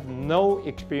 they have no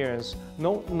experience,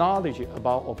 no knowledge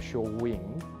about offshore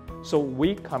wind. So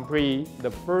we complete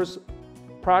the first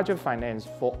project finance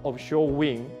for offshore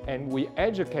wind and we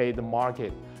educate the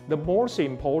market. The most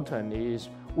important is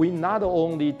we not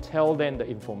only tell them the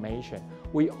information,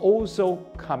 we also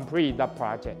complete that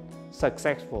project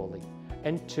successfully.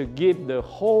 And to give the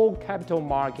whole capital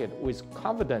market with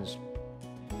confidence,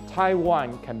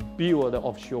 Taiwan can build the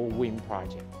offshore wind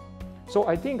project. So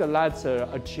I think that's an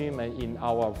achievement in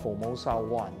our Formosa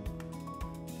 1.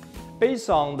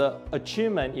 Based on the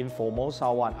achievement in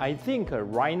Formosa 1, I think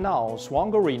right now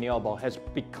Taiwan Renewable has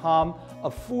become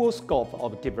a full scope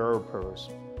of developers.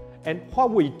 And what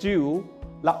we do,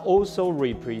 that also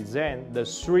represent the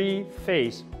 3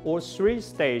 phase or 3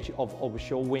 stage of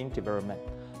offshore wind development.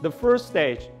 The first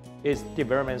stage is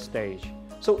development stage.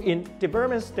 So in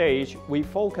development stage, we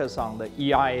focus on the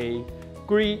EIA,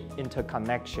 grid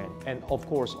interconnection, and of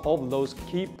course, all those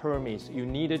key permits you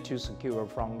needed to secure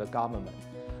from the government.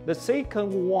 The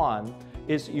second one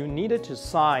is you needed to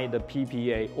sign the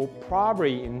PPA, or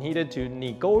probably you needed to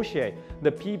negotiate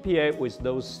the PPA with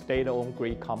those state-owned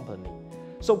grid company.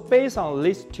 So based on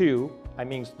these 2, I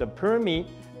mean the permit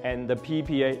and the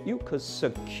PPA, you could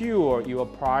secure your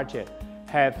project,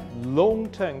 have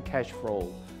long-term cash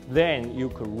flow, then you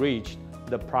could reach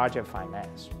the project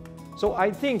finance. So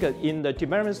I think in the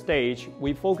development stage,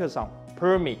 we focus on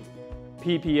permit,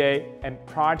 PPA, and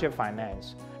project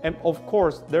finance. And of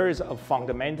course, there is a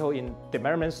fundamental in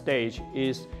development stage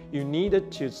is you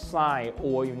needed to sign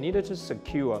or you needed to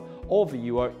secure all of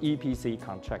your EPC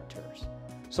contractors.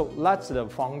 So that's the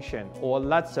function or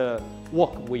that's the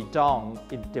work we done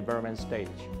in development stage.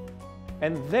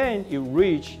 And then you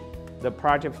reach the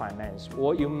project finance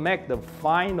or you make the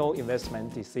final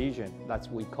investment decision, that's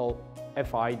we call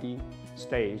FID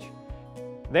stage.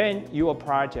 Then your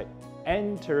project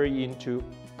enter into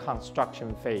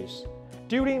construction phase.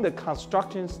 During the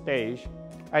construction stage,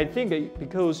 I think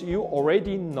because you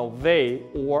already nominate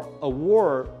or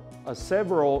award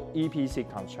several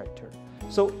EPC contractors,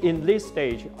 So in this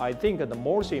stage, I think the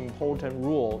most important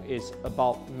rule is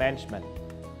about management.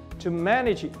 To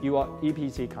manage your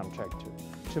EPC contractor,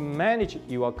 to manage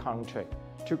your contract,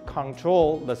 to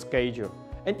control the schedule.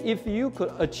 And if you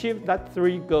could achieve that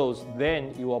 3 goals,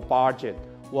 then your budget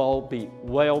will be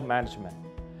well management.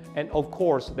 And of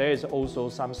course, there is also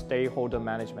some stakeholder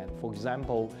management. For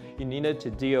example, you needed to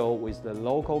deal with the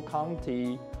local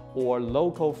county or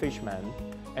local fishermen.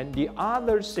 And the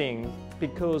other thing,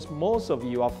 because most of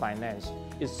your finance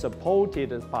is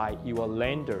supported by your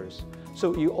lenders,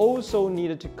 so you also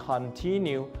needed to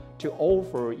continue to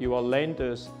offer your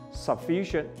lenders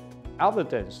sufficient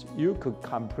evidence you could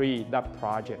complete that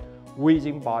project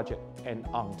within budget and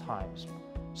on time.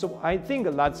 So I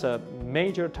think that's a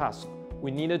major task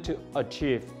we needed to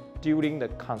achieve during the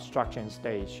construction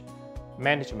stage,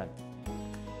 management.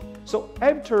 So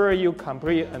after you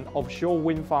complete an offshore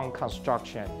wind farm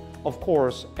construction, of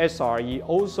course, SRE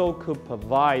also could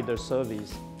provide the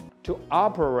service to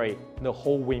operate the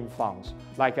whole wind farms.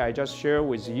 Like I just shared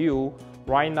with you,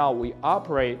 right now we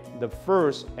operate the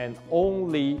first and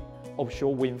only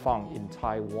offshore wind farm in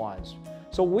Taiwan.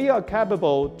 So we are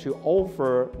capable to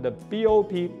offer the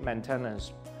BOP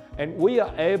maintenance, and we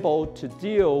are able to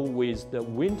deal with the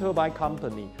wind turbine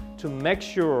company to make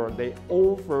sure they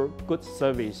offer good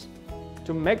service,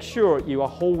 to make sure your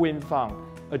whole wind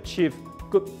farm achieve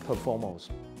good performance.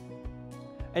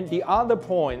 And the other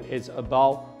point is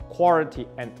about quality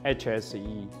and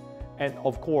HSE. And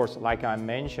of course, like I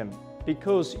mentioned,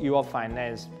 because your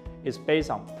finance is based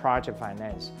on project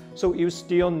finance, so you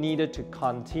still needed to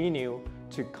continue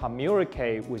to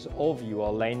communicate with all of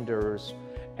your lenders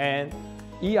and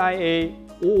EIA,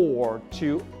 or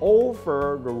to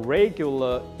offer the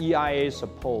regular EIA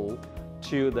support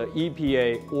to the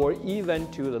EPA or even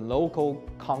to the local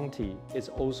county is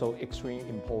also extremely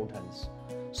important.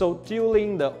 So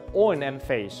during the O&M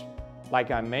phase,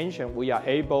 like I mentioned, we are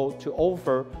able to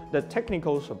offer the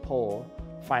technical support,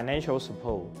 financial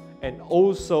support, and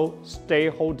also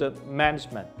stakeholder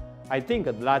management. I think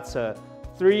that's a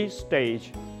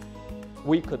 3-stage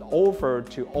we could offer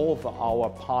to all of our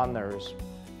partners.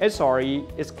 SRE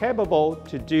is capable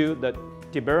to do the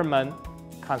development,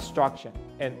 construction,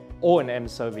 and O&M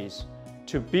service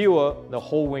to build the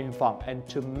whole wind farm and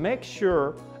to make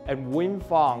sure a wind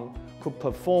farm could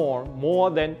perform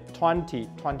more than 20,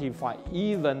 25,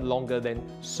 even longer than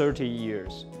 30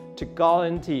 years to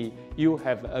guarantee you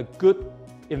have a good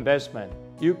investment.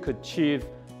 You could achieve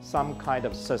some kind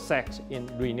of success in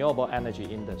renewable energy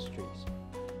industries.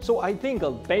 So I think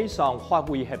based on what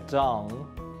we have done,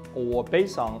 or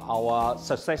based on our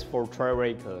successful track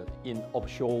record in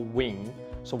offshore wind,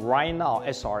 so right now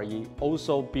SRE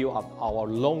also built up our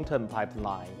long-term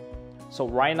pipeline. So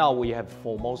right now we have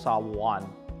Formosa 1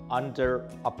 under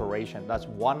operation, that's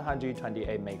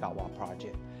 128 megawatt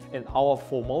project. And our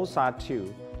Formosa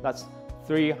 2, that's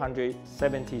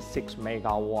 376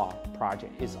 megawatt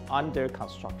project is under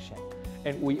construction.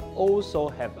 And we also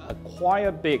have a quite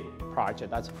big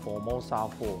project, that's Formosa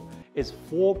 4. It's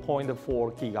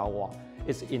 4.4 gigawatt,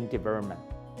 it's in development.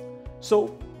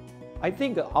 So I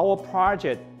think our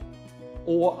project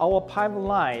or our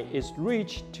pipeline is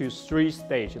reached to 3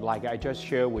 stages, like I just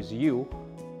shared with you,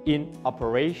 in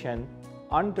operation,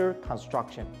 under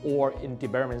construction, or in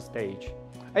development stage.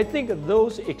 I think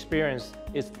those experience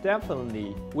is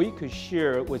definitely we could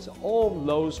share with all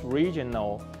those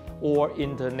regional or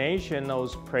international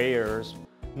players.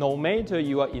 No matter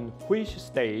you are in which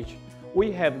stage,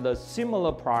 we have the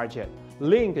similar project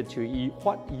linked to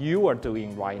what you are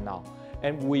doing right now.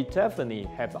 And we definitely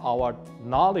have our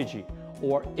knowledge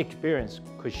or experience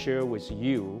could share with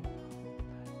you.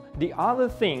 The other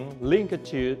thing linked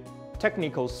to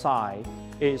technical side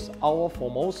is our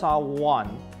Formosa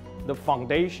 1. The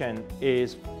foundation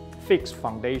is fixed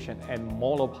foundation and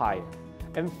monopile.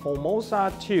 And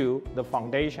Formosa 2, the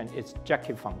foundation is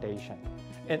jacket foundation.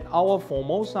 And our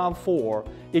Formosa 4,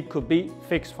 it could be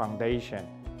fixed foundation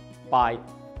by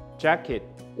jacket,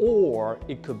 or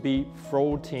it could be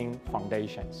floating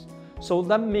foundations. So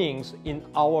that means in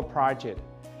our project,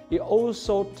 it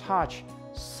also touch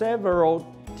several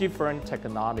different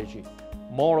technology,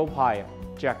 monopile,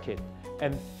 jacket,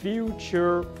 and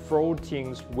future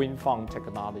floating wind farm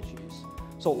technologies.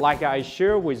 So like I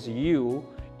share with you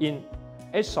in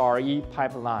SRE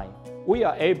pipeline, we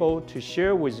are able to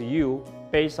share with you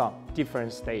based on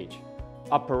different stage,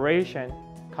 operation,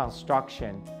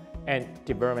 construction, and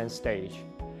development stage.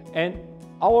 And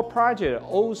our project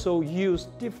also use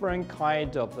different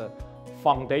kinds of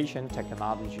foundation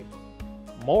technology,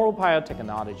 monopile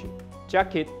technology,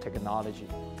 jacket technology,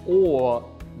 or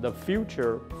the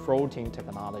future floating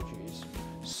technologies.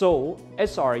 So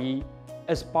SRE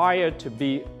aspire to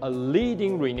be a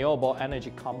leading renewable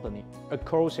energy company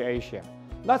across Asia.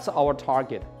 That's our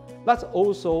target. That's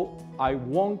also I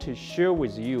want to share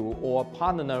with you or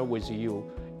partner with you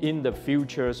in the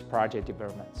future's project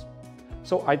developments.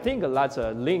 So I think that's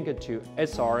a link to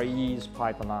SRE's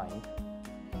pipeline.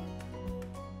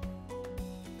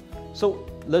 So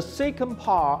the second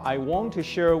part I want to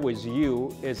share with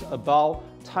you is about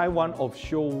Taiwan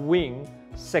offshore wind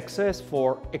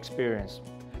successful experience.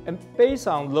 And based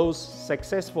on those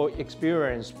successful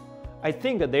experience, I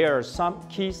think there are some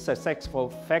key successful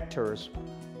factors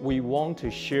we want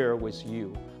to share with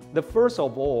you. The first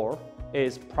of all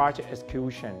is project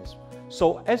executions.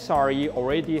 So SRE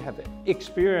already have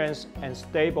experienced and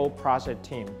stable project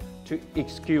team to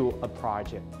execute a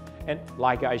project. And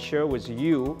like I shared with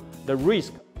you, the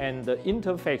risk and the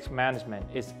interface management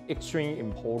is extremely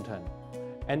important.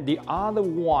 And the other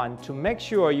one, to make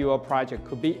sure your project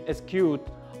could be executed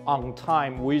on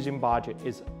time within budget,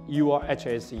 is your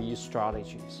HSE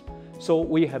strategies. So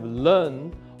we have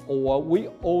learned, or we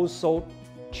also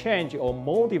change or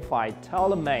modify,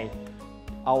 tailor-made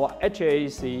our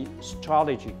HSE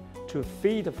strategy to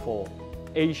fit for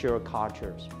Asia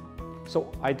cultures.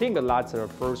 So I think that's the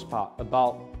first part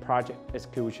about project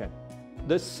execution.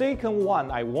 The second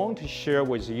one I want to share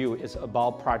with you is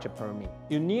about project permit.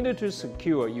 You needed to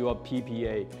secure your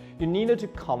PPA. You needed to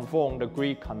confirm the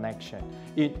grid connection.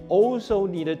 It also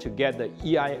needed to get the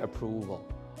EI approval.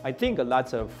 I think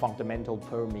that's a fundamental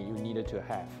permit you needed to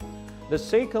have. The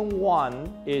second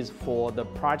one is for the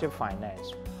project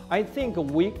finance. I think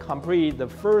we complete the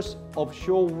first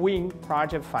offshore wind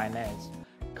project finance,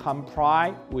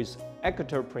 comply with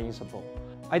Equator principle.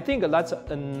 I think that's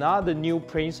another new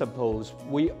principles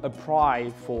we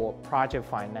apply for project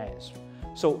finance.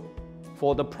 So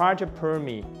for the project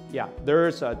permit,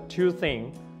 there's two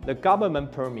things. The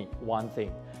government permit, one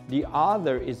thing. The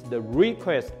other is the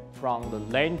request from the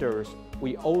lenders.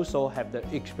 We also have the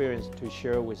experience to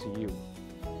share with you.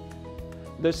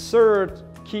 The third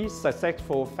key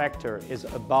successful factor is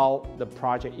about the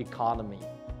project economy.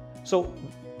 So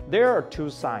there are two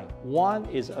sides. One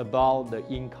is about the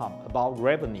income, about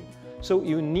revenue. So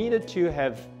you needed to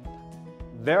have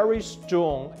very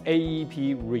strong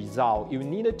AEP result. You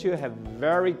needed to have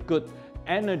very good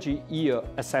energy yield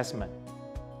assessment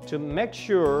to make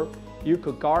sure you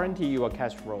could guarantee your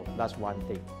cash flow. That's one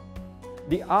thing.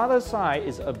 The other side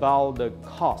is about the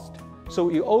cost. So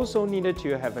you also needed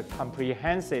to have a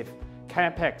comprehensive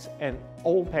CapEx and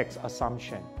OpEx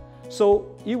assumption.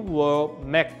 So it will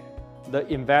make the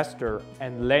investor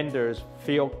and lenders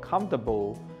feel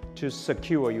comfortable to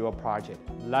secure your project.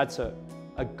 That's a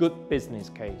good business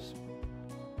case.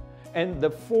 And the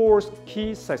fourth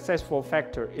key successful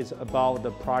factor is about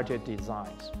the project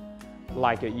designs,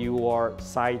 like your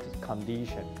site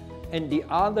condition. And the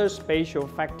other special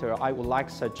factor I would like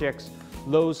to suggest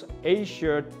those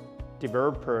Asia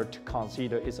developers to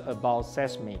consider is about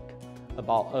seismic,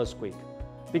 about earthquake.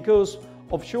 Because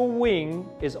offshore wind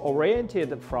is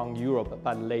oriented from Europe,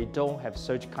 but they don't have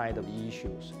such kind of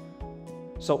issues.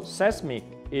 So seismic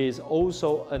is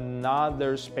also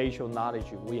another spatial knowledge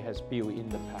we have built in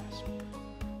the past.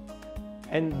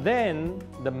 And then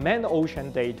the main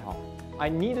ocean data, I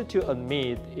needed to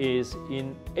admit, is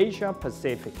in Asia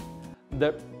Pacific.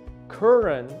 The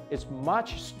current is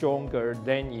much stronger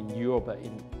than in Europe,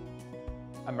 in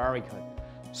America.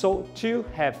 So to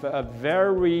have a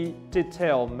very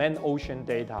detailed main ocean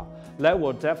data, that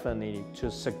will definitely to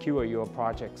secure your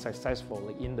project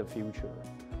successfully in the future.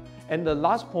 And the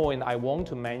last point I want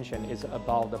to mention is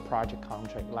about the project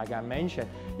contract. Like I mentioned,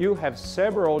 you have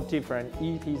several different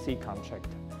EPC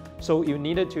contracts. So you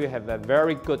needed to have a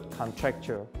very good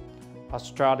contractor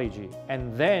strategy,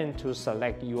 and then to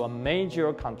select your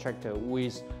major contractor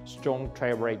with strong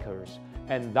track records.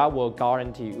 And that will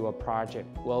guarantee your project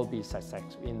will be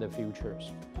successful in the future.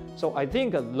 So I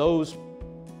think those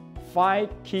 5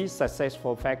 key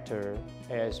successful factors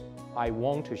as I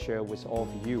want to share with all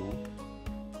of you.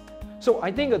 So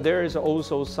I think there is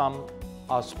also some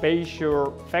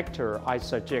spatial factor I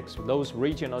suggest those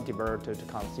regional developers to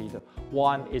consider.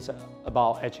 One is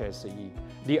about HSE.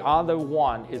 The other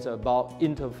one is about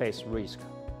interface risk.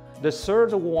 The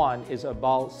third one is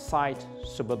about site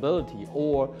suitability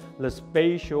or the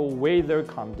spatial weather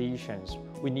conditions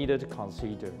we needed to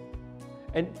consider.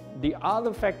 And the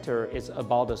other factor is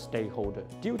about the stakeholder.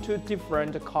 Due to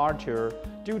different culture,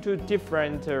 due to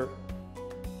different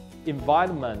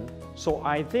environment, so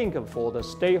I think for the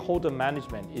stakeholder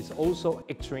management is also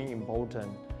extremely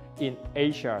important in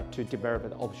Asia to develop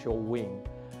an offshore wind.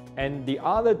 And the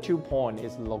other 2 points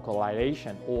is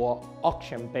localization or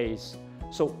auction-based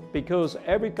So because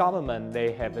every government,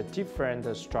 they have a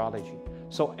different strategy.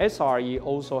 So SRE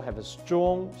also have a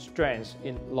strong strength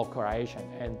in localization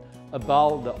and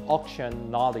about the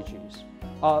auction knowledges.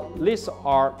 These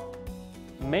are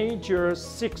major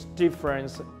 6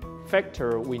 different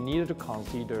factors we need to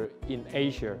consider in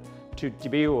Asia to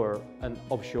develop an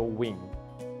offshore wind.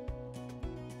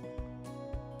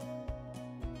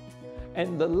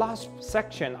 And the last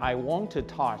section I want to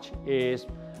touch is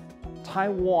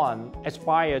Taiwan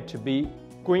aspires to be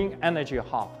green energy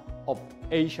hub of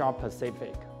Asia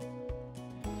Pacific.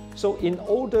 So in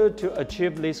order to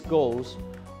achieve these goals,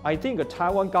 I think the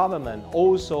Taiwan government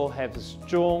also has a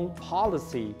strong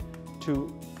policy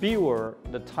to build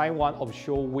the Taiwan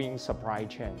offshore wind supply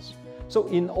chains. So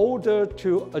in order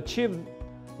to achieve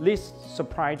this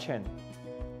supply chain,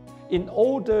 in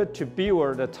order to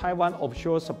build the Taiwan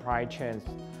offshore supply chains,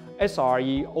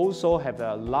 SRE also have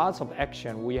a lot of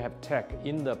action we have taken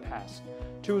in the past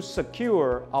to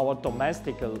secure our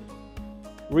domestic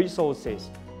resources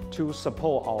to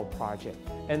support our project.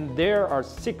 And there are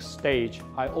 6 stages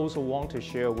I also want to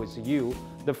share with you.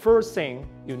 The first thing,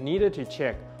 you needed to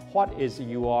check what is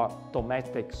your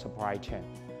domestic supply chain.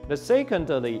 The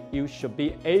secondly, you should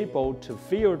be able to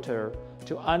filter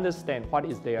to understand what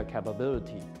is their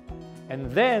capability.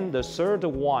 And then the third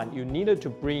one, you needed to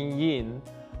bring in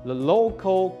the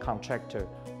local contractor,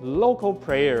 local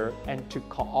player, and to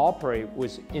cooperate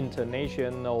with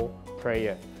international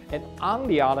player. And on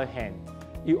the other hand,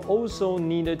 you also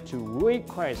needed to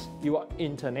request your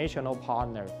international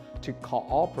partner to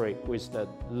cooperate with the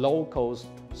local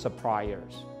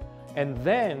suppliers. And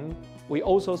then we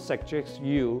also suggest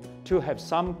you to have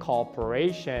some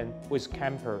cooperation with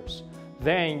campus.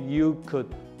 Then you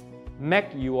could make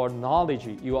your knowledge,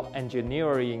 your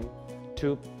engineering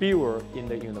to build in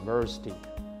the university.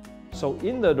 So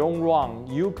in the long run,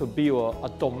 you could build a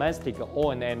domestic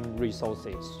O&M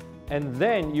resources. And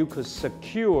then you could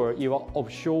secure your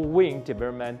offshore wind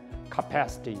development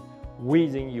capacity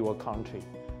within your country.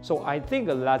 So I think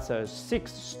that's a 6th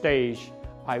stage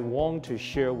I want to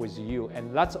share with you.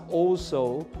 And that's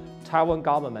also Taiwan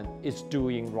government is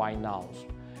doing right now.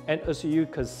 And as you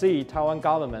can see, Taiwan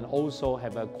government also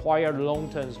have a quite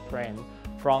long-term plan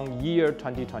from year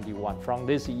 2021, from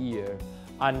this year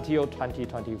until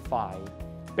 2025,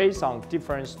 based on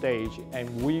different stages, and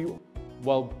we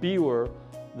will build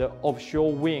the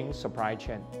offshore wind supply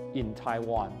chain in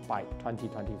Taiwan by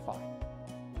 2025.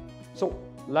 So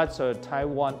that's a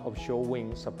Taiwan offshore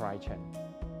wind supply chain.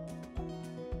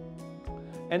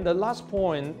 And the last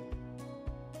point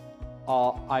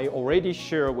I already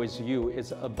shared with you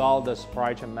is about the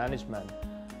supply chain management.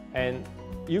 And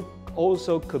you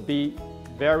also could be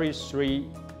very 3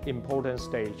 important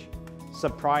stages: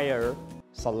 supplier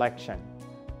selection.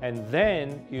 And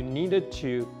then you needed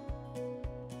to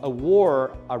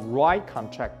award a right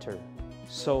contractor.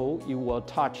 So you will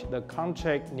touch the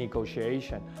contract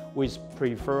negotiation with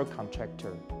preferred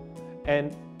contractor.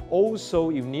 And also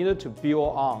you needed to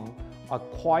build on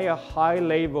acquire high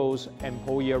levels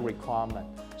employer requirement.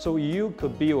 So you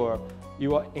could build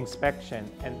your inspection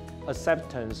and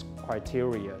acceptance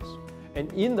criteria.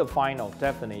 And in the final,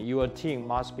 definitely, your team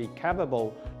must be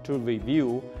capable to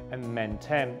review and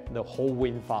maintain the whole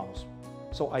wind farms.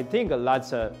 So I think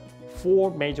that's a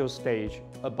 4 major stages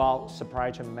about supply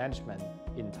chain management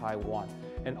in Taiwan.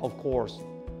 And of course,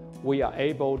 we are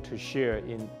able to share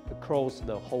across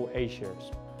the whole Asia.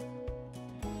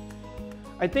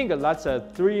 I think that's a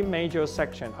 3 major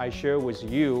sections I share with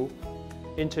you.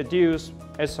 Introduce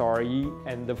SRE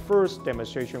and the first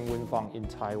demonstration wind farm in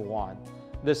Taiwan.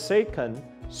 The second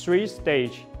 3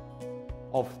 stage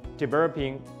of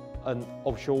developing an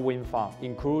offshore wind farm,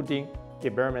 including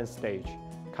development stage,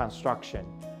 construction,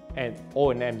 and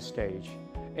O&M stage.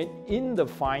 And in the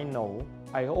final,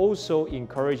 I also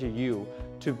encourage you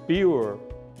to build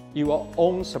your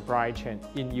own supply chain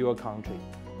in your country.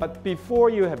 But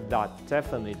before you have that,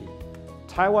 definitely,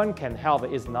 Taiwan can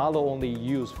help is not only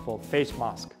used for face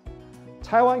mask.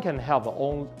 Taiwan can help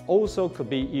also could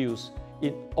be used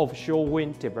in offshore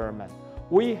wind development.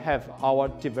 We have our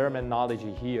development knowledge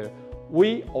here.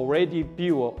 We already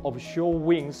built offshore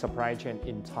wind supply chain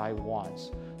in Taiwan.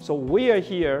 So we are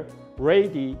here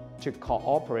ready to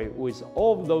cooperate with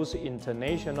all those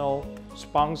international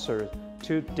sponsors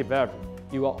to develop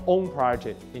your own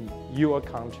project in your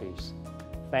countries.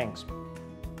 Thanks.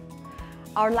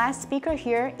 Our last speaker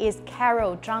here is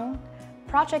Carol Chang,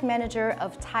 Project Manager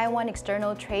of Taiwan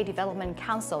External Trade Development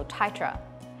Council, Taitra.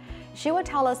 She will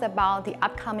tell us about the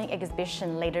upcoming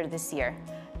exhibition later this year.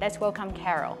 Let's welcome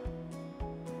Carol.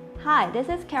 Hi, this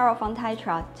is Carol from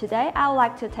Taitra. Today, I would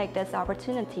like to take this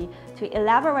opportunity to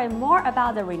elaborate more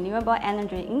about the renewable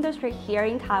energy industry here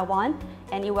in Taiwan,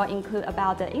 and it will include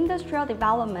about the industrial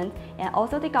development and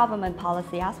also the government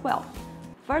policy as well.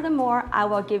 Furthermore, I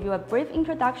will give you a brief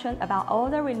introduction about all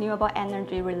the renewable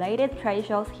energy related trade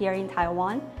shows here in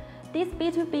Taiwan. This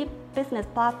B2B business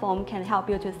platform can help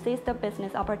you to seize the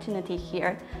business opportunity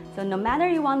here. So no matter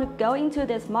you want to go into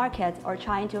this market or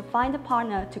trying to find a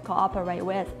partner to cooperate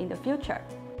with in the future.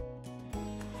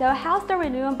 So how's the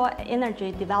renewable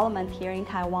energy development here in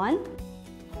Taiwan?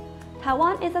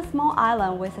 Taiwan is a small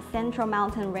island with a central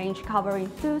mountain range covering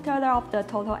 2/3 of the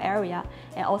total area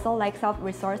and also lacks of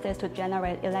resources to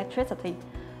generate electricity.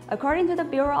 According to the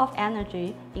Bureau of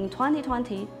Energy, in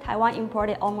 2020, Taiwan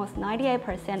imported almost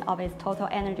 98% of its total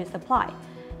energy supply.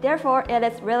 Therefore, it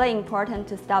is really important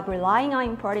to stop relying on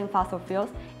importing fossil fuels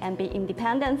and be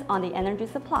independent on the energy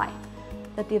supply.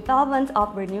 The development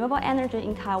of renewable energy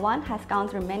in Taiwan has gone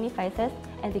through many phases,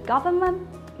 and the government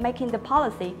making the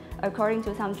policy according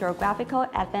to some geographical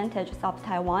advantages of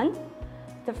Taiwan.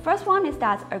 The first one is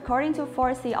that according to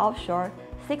Hsieh Offshore,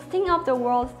 16 of the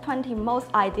world's 20 most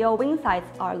ideal wind sites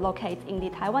are located in the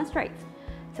Taiwan Straits.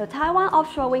 So Taiwan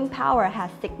offshore wind power has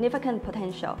significant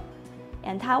potential.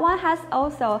 And Taiwan has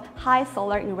also high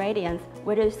solar irradiance,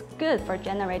 which is good for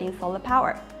generating solar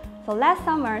power. So last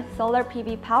summer, solar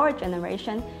PV power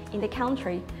generation in the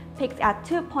country peaked at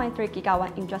 2.3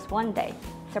 gigawatts in just one day,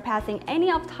 surpassing any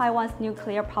of Taiwan's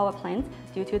nuclear power plants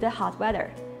due to the hot weather.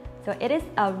 So it is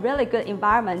a really good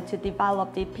environment to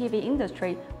develop the PV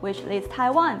industry, which leads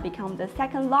Taiwan become the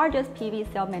second largest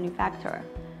PV cell manufacturer.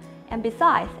 And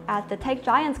besides, as the tech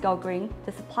giants go green,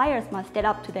 the suppliers must step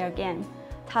up to their game.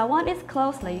 Taiwan is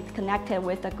closely connected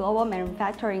with the global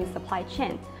manufacturing supply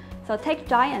chain. So tech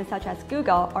giants such as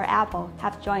Google or Apple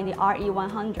have joined the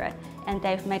RE100, and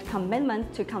they've made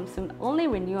commitments to consume only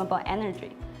renewable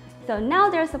energy. So now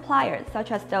their suppliers,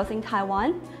 such as those in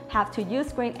Taiwan, have to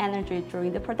use green energy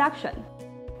during the production.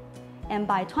 And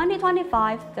by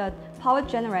 2025, the power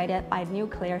generated by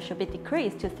nuclear should be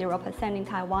decreased to 0% in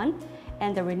Taiwan,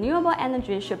 and the renewable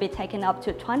energy should be taken up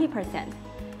to 20%.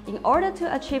 In order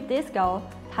to achieve this goal,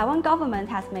 Taiwan government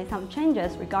has made some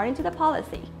changes regarding to the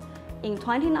policy. In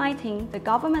 2019, the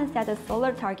government set a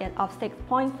solar target of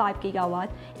 6.5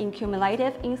 gigawatts in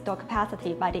cumulative installed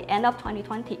capacity by the end of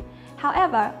 2020.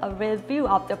 However, a review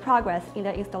of the progress in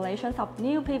the installations of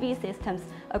new PV systems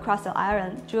across the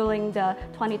island during the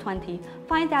 2020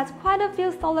 finds that quite a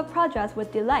few solar projects were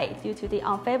delayed due to the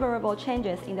unfavorable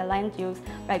changes in the land use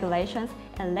regulations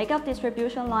and lack of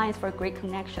distribution lines for grid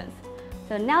connections.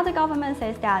 So now the government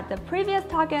says that the previous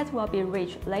targets will be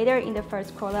reached later in the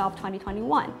first quarter of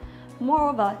 2021.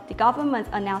 Moreover, the government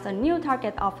announced a new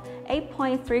target of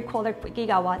 8.3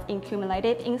 gigawatts in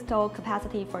cumulative installed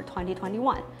capacity for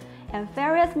 2021. And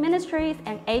various ministries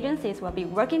and agencies will be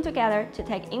working together to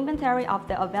take inventory of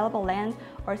the available land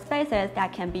or spaces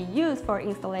that can be used for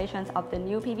installations of the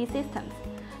new PV systems.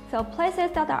 So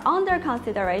places that are under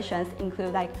considerations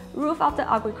include like roof of the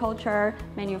agriculture,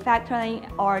 manufacturing,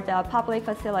 or the public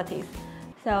facilities.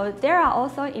 So there are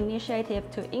also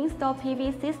initiatives to install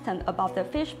PV systems above the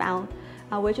fish pond,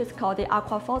 which is called the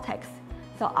aquavoltaics.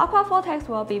 So aquavoltaics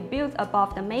will be built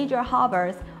above the major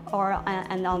harbors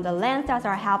and on the lands that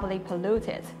are heavily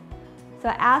polluted.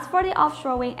 So as for the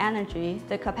offshore wind energy,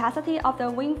 the capacity of the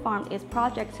wind farm is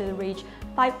projected to reach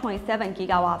 5.7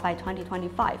 gigawatts by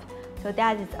 2025. So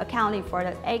that is accounting for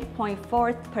the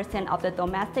 8.4% of the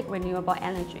domestic renewable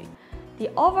energy. The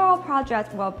overall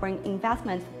project will bring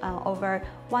investments over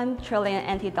 1 trillion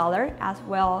NT dollar, as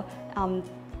well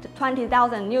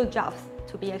 20,000 new jobs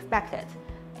to be expected.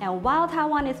 And while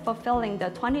Taiwan is fulfilling the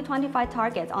 2025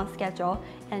 targets on schedule,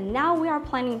 and now we are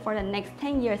planning for the next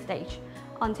 10-year stage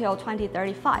until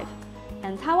 2035.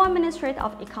 And Taiwan Ministry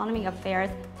of Economic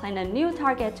Affairs planned a new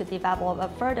target to develop a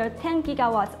further 10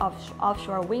 gigawatts of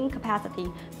offshore wind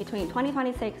capacity between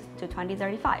 2026 to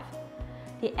 2035.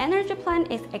 The energy plan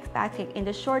is expected in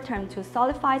the short term to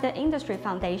solidify the industry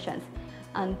foundations,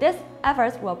 and these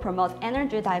efforts will promote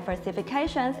energy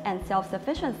diversification and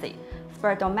self-sufficiency,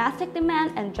 spur domestic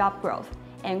demand and job growth,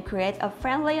 and create a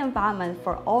friendly environment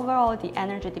for overall the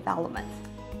energy development.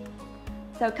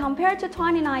 So compared to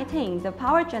 2019, the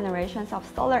power generations of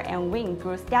solar and wind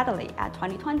grew steadily at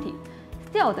 2020.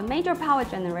 Still, the major power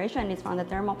generation is from the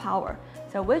thermal power,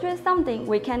 so which is something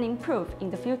we can improve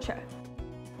in the future.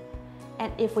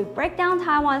 And if we break down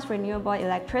Taiwan's renewable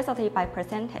electricity by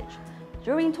percentage,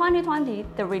 during 2020,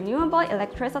 the renewable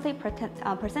electricity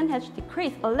percentage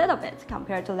decreased a little bit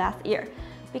compared to last year.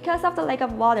 Because of the lack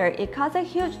of water, it caused a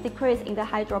huge decrease in the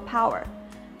hydropower.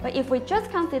 But if we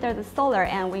just consider the solar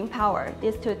and wind power,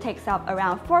 these two takes up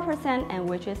around 4%, and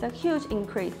which is a huge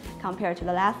increase compared to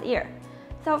the last year.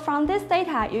 So from this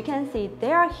data, you can see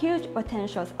there are huge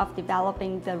potentials of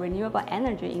developing the renewable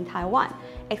energy in Taiwan,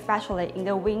 especially in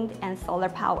the wind and solar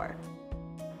power.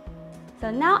 So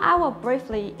now I will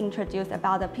briefly introduce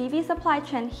about the PV supply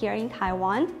chain here in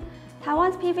Taiwan.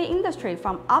 Taiwan's PV industry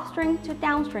from upstream to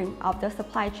downstream of the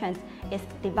supply chain is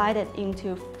divided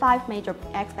into 5 major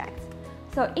aspects.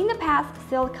 So in the past,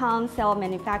 silicon cell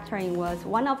manufacturing was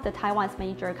one of the Taiwan's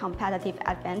major competitive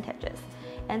advantages,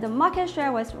 and the market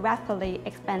share was rapidly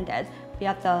expanded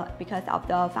because of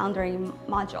the foundry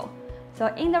module. So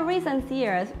in the recent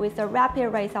years, with the rapid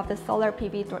rise of the solar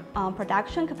PV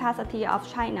production capacity of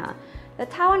China, the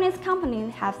Taiwanese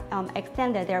companies have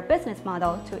extended their business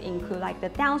model to include like the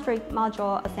downstream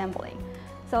module assembly.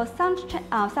 So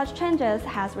such changes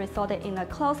has resulted in a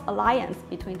close alliance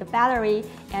between the battery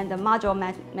and the module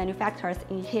manufacturers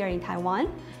here in Taiwan,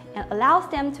 and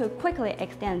allows them to quickly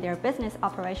extend their business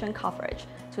operation coverage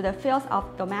to the fields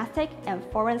of domestic and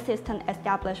foreign system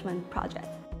establishment projects.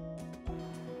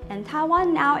 And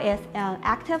Taiwan now is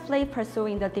actively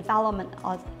pursuing the development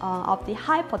of the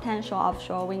high potential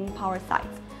offshore wind power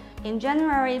sites. In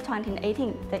January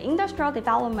 2018, the Industrial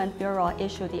Development Bureau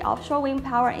issued the Offshore Wind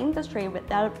Power Industry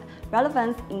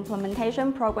Relevance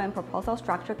Implementation Program Proposal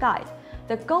Structure Guide.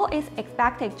 The goal is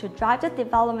expected to drive the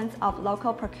development of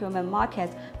local procurement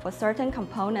markets for certain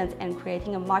components and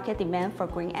creating a market demand for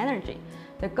green energy.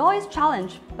 The goal is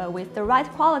challenged, but with the right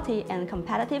quality and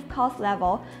competitive cost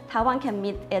level, Taiwan can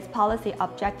meet its policy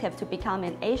objective to become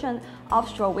an Asian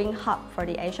offshore wind hub for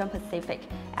the Asian Pacific,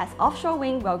 as offshore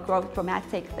wind will grow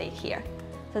dramatically here.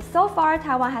 So far,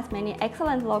 Taiwan has many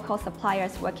excellent local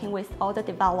suppliers working with all the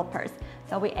developers,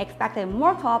 so we expect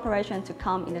more cooperation to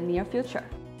come in the near future.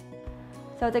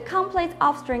 So the complete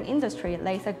upstream industry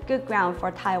lays a good ground for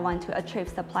Taiwan to achieve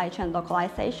supply chain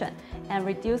localization and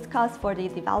reduce costs for the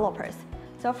developers.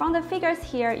 So from the figures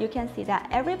here, you can see that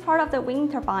every part of the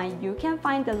wind turbine, you can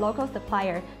find the local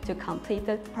supplier to complete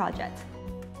the project.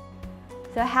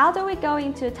 So how do we go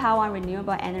into Taiwan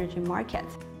renewable energy market?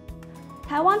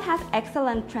 Taiwan has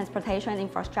excellent transportation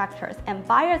infrastructures, and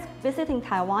buyers visiting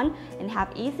Taiwan and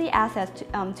have easy access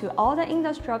to all the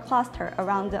industrial cluster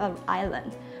around the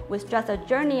island, with just a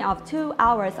journey of 2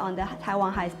 hours on the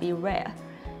Taiwan high-speed rail.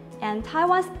 And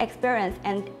Taiwan's experienced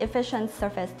and efficient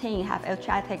service team have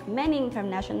attracted many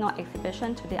international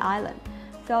exhibitions to the island.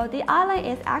 So the island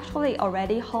is actually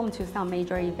already home to some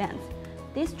major events.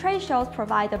 These trade shows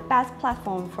provide the best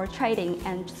platform for trading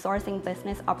and sourcing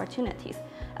business opportunities,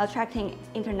 attracting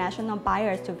international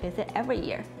buyers to visit every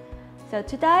year. So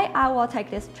today, I will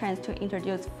take this chance to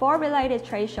introduce 4 related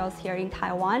trade shows here in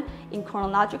Taiwan in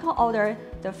chronological order.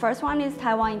 The first one is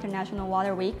Taiwan International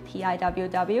Water Week,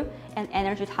 TIWW, and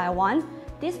Energy Taiwan.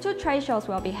 These 2 trade shows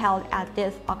will be held at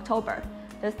this October.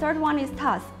 The third one is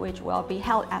TUS, which will be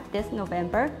held at this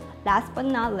November. Last but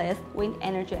not least, Wind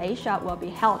Energy Asia will be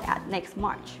held at next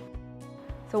March.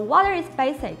 So water is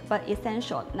basic but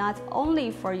essential, not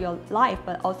only for your life,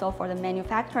 but also for the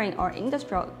manufacturing or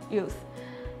industrial use.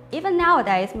 Even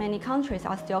nowadays, many countries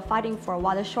are still fighting for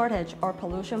water shortage or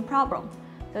pollution problem.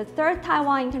 The third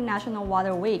Taiwan International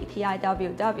Water Week,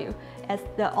 TIWW, is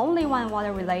the only one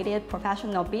water-related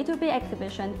professional B2B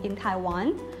exhibition in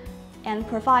Taiwan and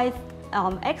provides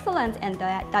excellent and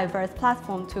diverse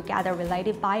platform to gather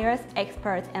related buyers,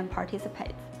 experts, and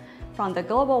participants from the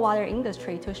global water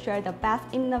industry to share the best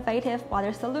innovative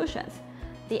water solutions.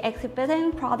 The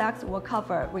exhibiting products will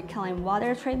cover reclaimed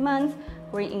water treatments,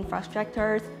 green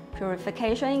infrastructures,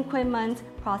 purification equipment,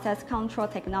 process control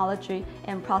technology,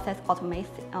 and process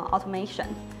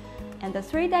automation. And the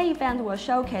 3-day event will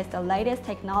showcase the latest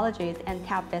technologies and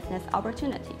tap business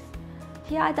opportunities.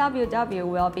 TIWW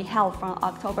will be held from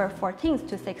October 14th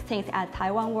to 16th at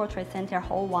Taiwan World Trade Center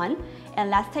Hall 1, and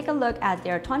let's take a look at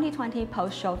their 2020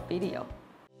 post-show video.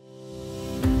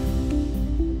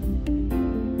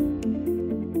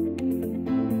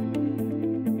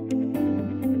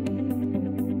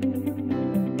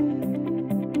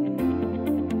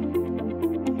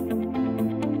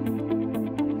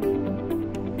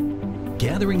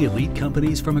 Gathering elite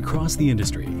companies from across the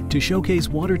industry to showcase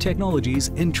water technologies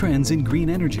and trends in green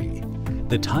energy.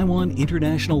 The Taiwan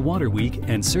International Water Week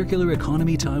and Circular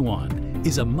Economy Taiwan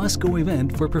is a must-go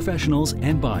event for professionals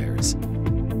and buyers.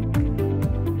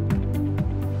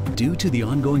 Due to the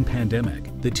ongoing pandemic,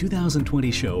 the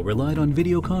 2020 show relied on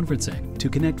video conferencing to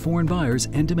connect foreign buyers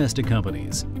and domestic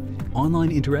companies.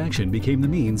 Online interaction became the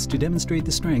means to demonstrate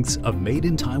the strengths of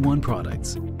made-in-Taiwan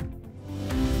products.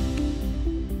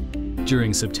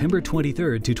 During September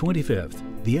 23rd to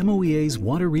 25th, the MOEA's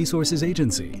Water Resources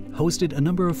Agency hosted a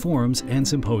number of forums and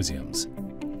symposiums.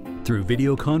 Through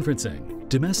video conferencing,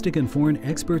 domestic and foreign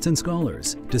experts and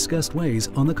scholars discussed ways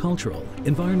on the cultural,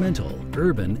 environmental,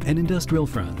 urban, and industrial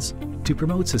fronts to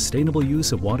promote sustainable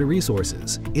use of water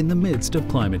resources in the midst of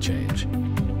climate change.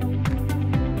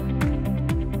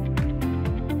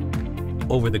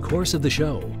 Over the course of the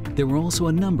show, there were also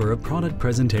a number of product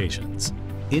presentations.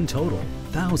 In total,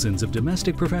 thousands of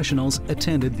domestic professionals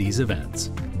attended these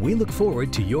events. We look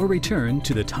forward to your return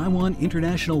to the Taiwan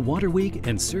International Water Week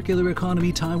and Circular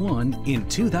Economy Taiwan in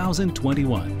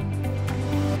 2021.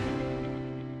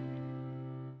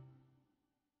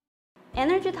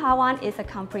 Energy Taiwan is a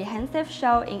comprehensive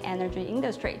show in energy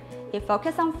industry. It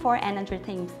focuses on 4 energy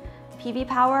themes: PV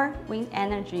power, wind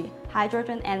energy,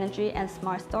 hydrogen energy, and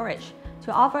smart storage,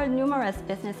 to offer numerous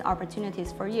business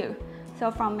opportunities for you. So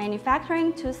from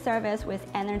manufacturing to service with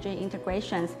energy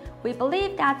integrations, we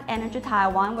believe that Energy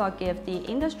Taiwan will give the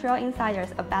industrial insiders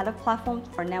a better platform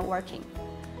for networking.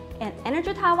 And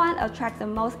Energy Taiwan attracts the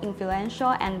most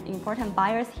influential and important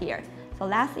buyers here. So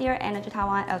last year, Energy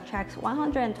Taiwan attracts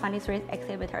 123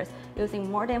 exhibitors using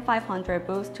more than 500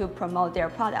 booths to promote their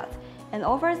products, and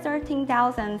over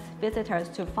 13,000 visitors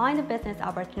to find a business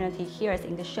opportunity here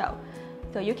in the show.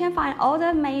 So you can find all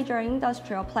the major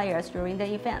industrial players during the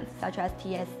events, such as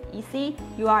TSEC,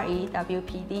 URE,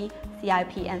 WPD,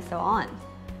 CIP, and so on.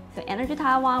 So Energy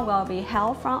Taiwan will be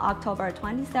held from October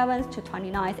 27th to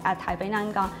 29th at Taipei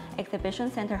Nangang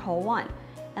Exhibition Center Hall 1.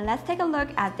 And let's take a look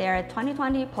at their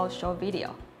 2020 post-show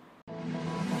video.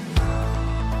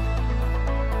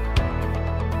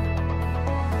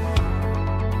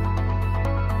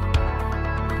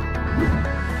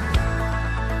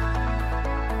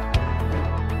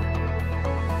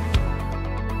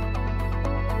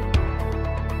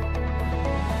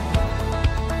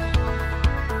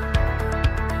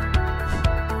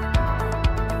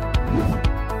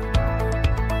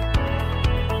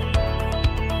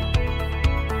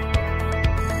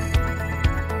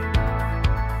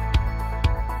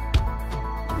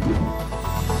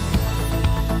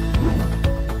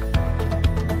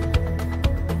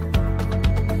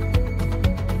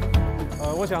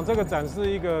我想这个展是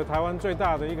一个台湾最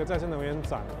大的一个再生能源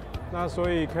展，那所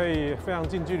以可以非常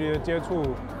近距离的接触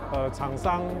厂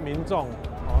商、民众，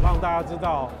让大家知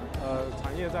道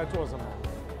产业在做什么。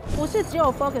不是只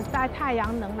有 focus 在太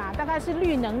阳能啦，大概是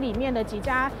绿能里面的几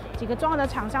个重要的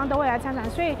厂商都会来参展，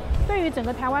所以对于整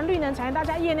个台湾绿能产业，大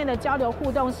家业内的交流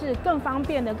互动是更方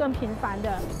便的、更频繁的。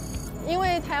因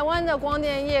为台湾的光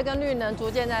电业跟绿能逐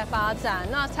渐在发展，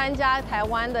那参加台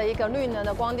湾的一个绿能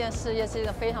的光电事业是一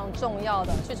个非常重要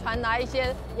的，去传达一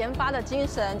些研发的精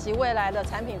神及未来的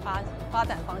产品发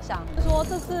展方向。说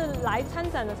这次来参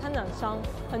展的参展商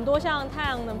很多，像太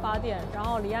阳能发电，然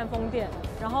后离岸风电，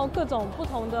然后各种不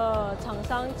同的厂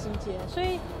商集结，所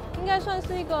以应该算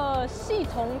是一个系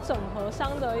统整合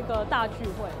商的一个大聚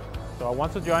会。So I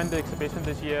want to join the exhibition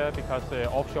this year because the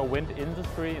offshore wind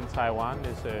industry in Taiwan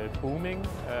is booming,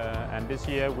 and this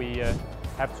year we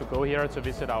have to go here to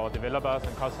visit our developers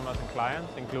and customers and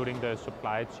clients, including the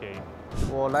supply chain.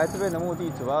 我来这边的目的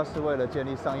主要是为了建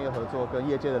立商业合作跟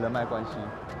业界的人脉关系，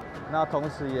那同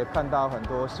时也看到很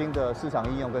多新的市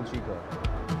场应用跟区隔。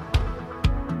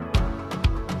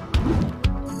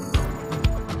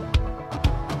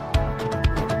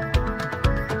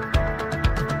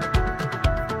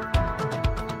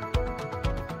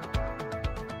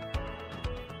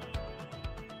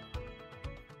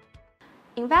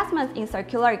Investment in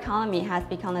circular economy has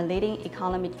become a leading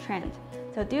economic trend.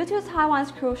 So due to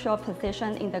Taiwan's crucial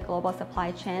position in the global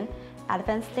supply chain,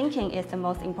 advanced thinking is the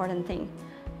most important thing.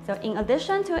 So in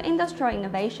addition to industrial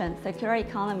innovation, circular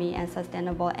economy, and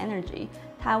sustainable energy,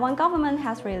 Taiwan government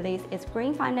has released its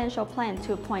Green Financial Plan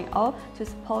 2.0 to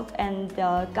support and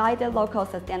guide the local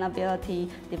sustainability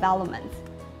developments.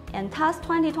 And TAS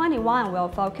 2021 will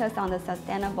focus on the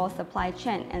sustainable supply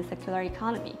chain and circular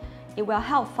economy. It will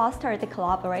help foster the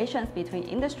collaborations between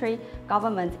industry,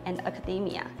 government, and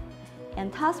academia.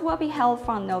 And TAS will be held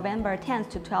from November 10th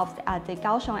to 12th at the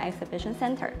Kaohsiung Exhibition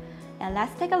Center. And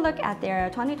let's take a look at their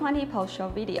 2020 post-show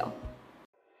video.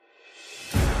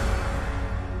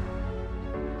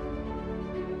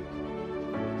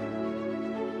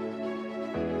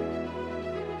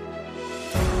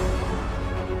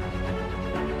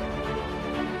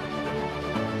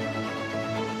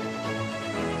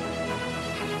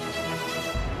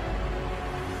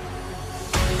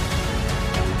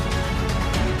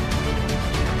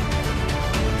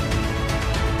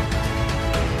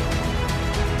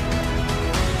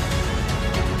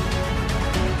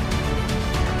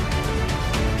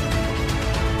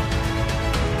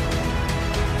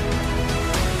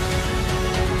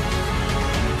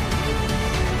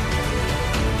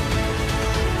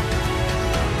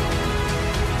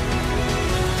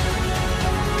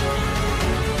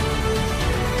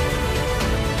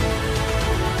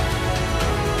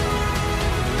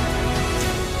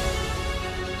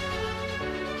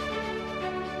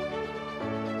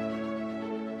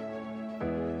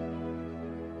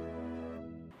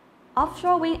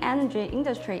 Offshore wind energy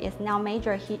industry is now a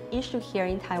major issue here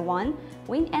in Taiwan.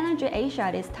 Wind Energy Asia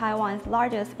is Taiwan's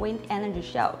largest wind energy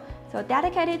show, so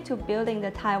dedicated to building the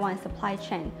Taiwan supply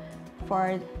chain.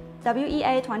 For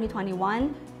WEA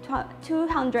 2021,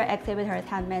 200 exhibitors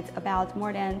have met about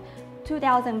more than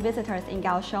 2,000 visitors in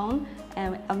Kaohsiung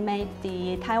and amid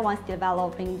the Taiwan's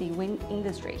developing the wind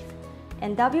industries.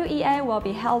 And WEA will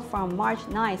be held from March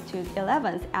 9th to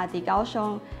 11th at the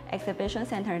Kaohsiung Exhibition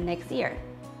Center next year.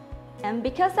 And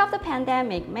because of the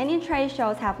pandemic, many trade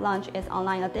shows have launched its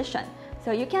online edition.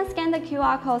 So you can scan the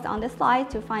QR codes on this slide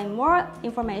to find more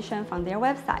information from their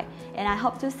website. And I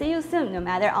hope to see you soon, no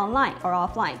matter online or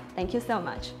offline. Thank you so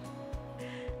much.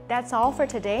 That's all for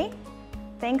today.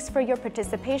 Thanks for your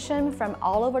participation from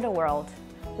all over the world.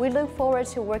 We look forward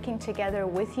to working together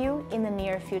with you in the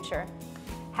near future.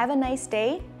 Have a nice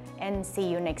day and see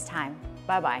you next time.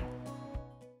 Bye-bye.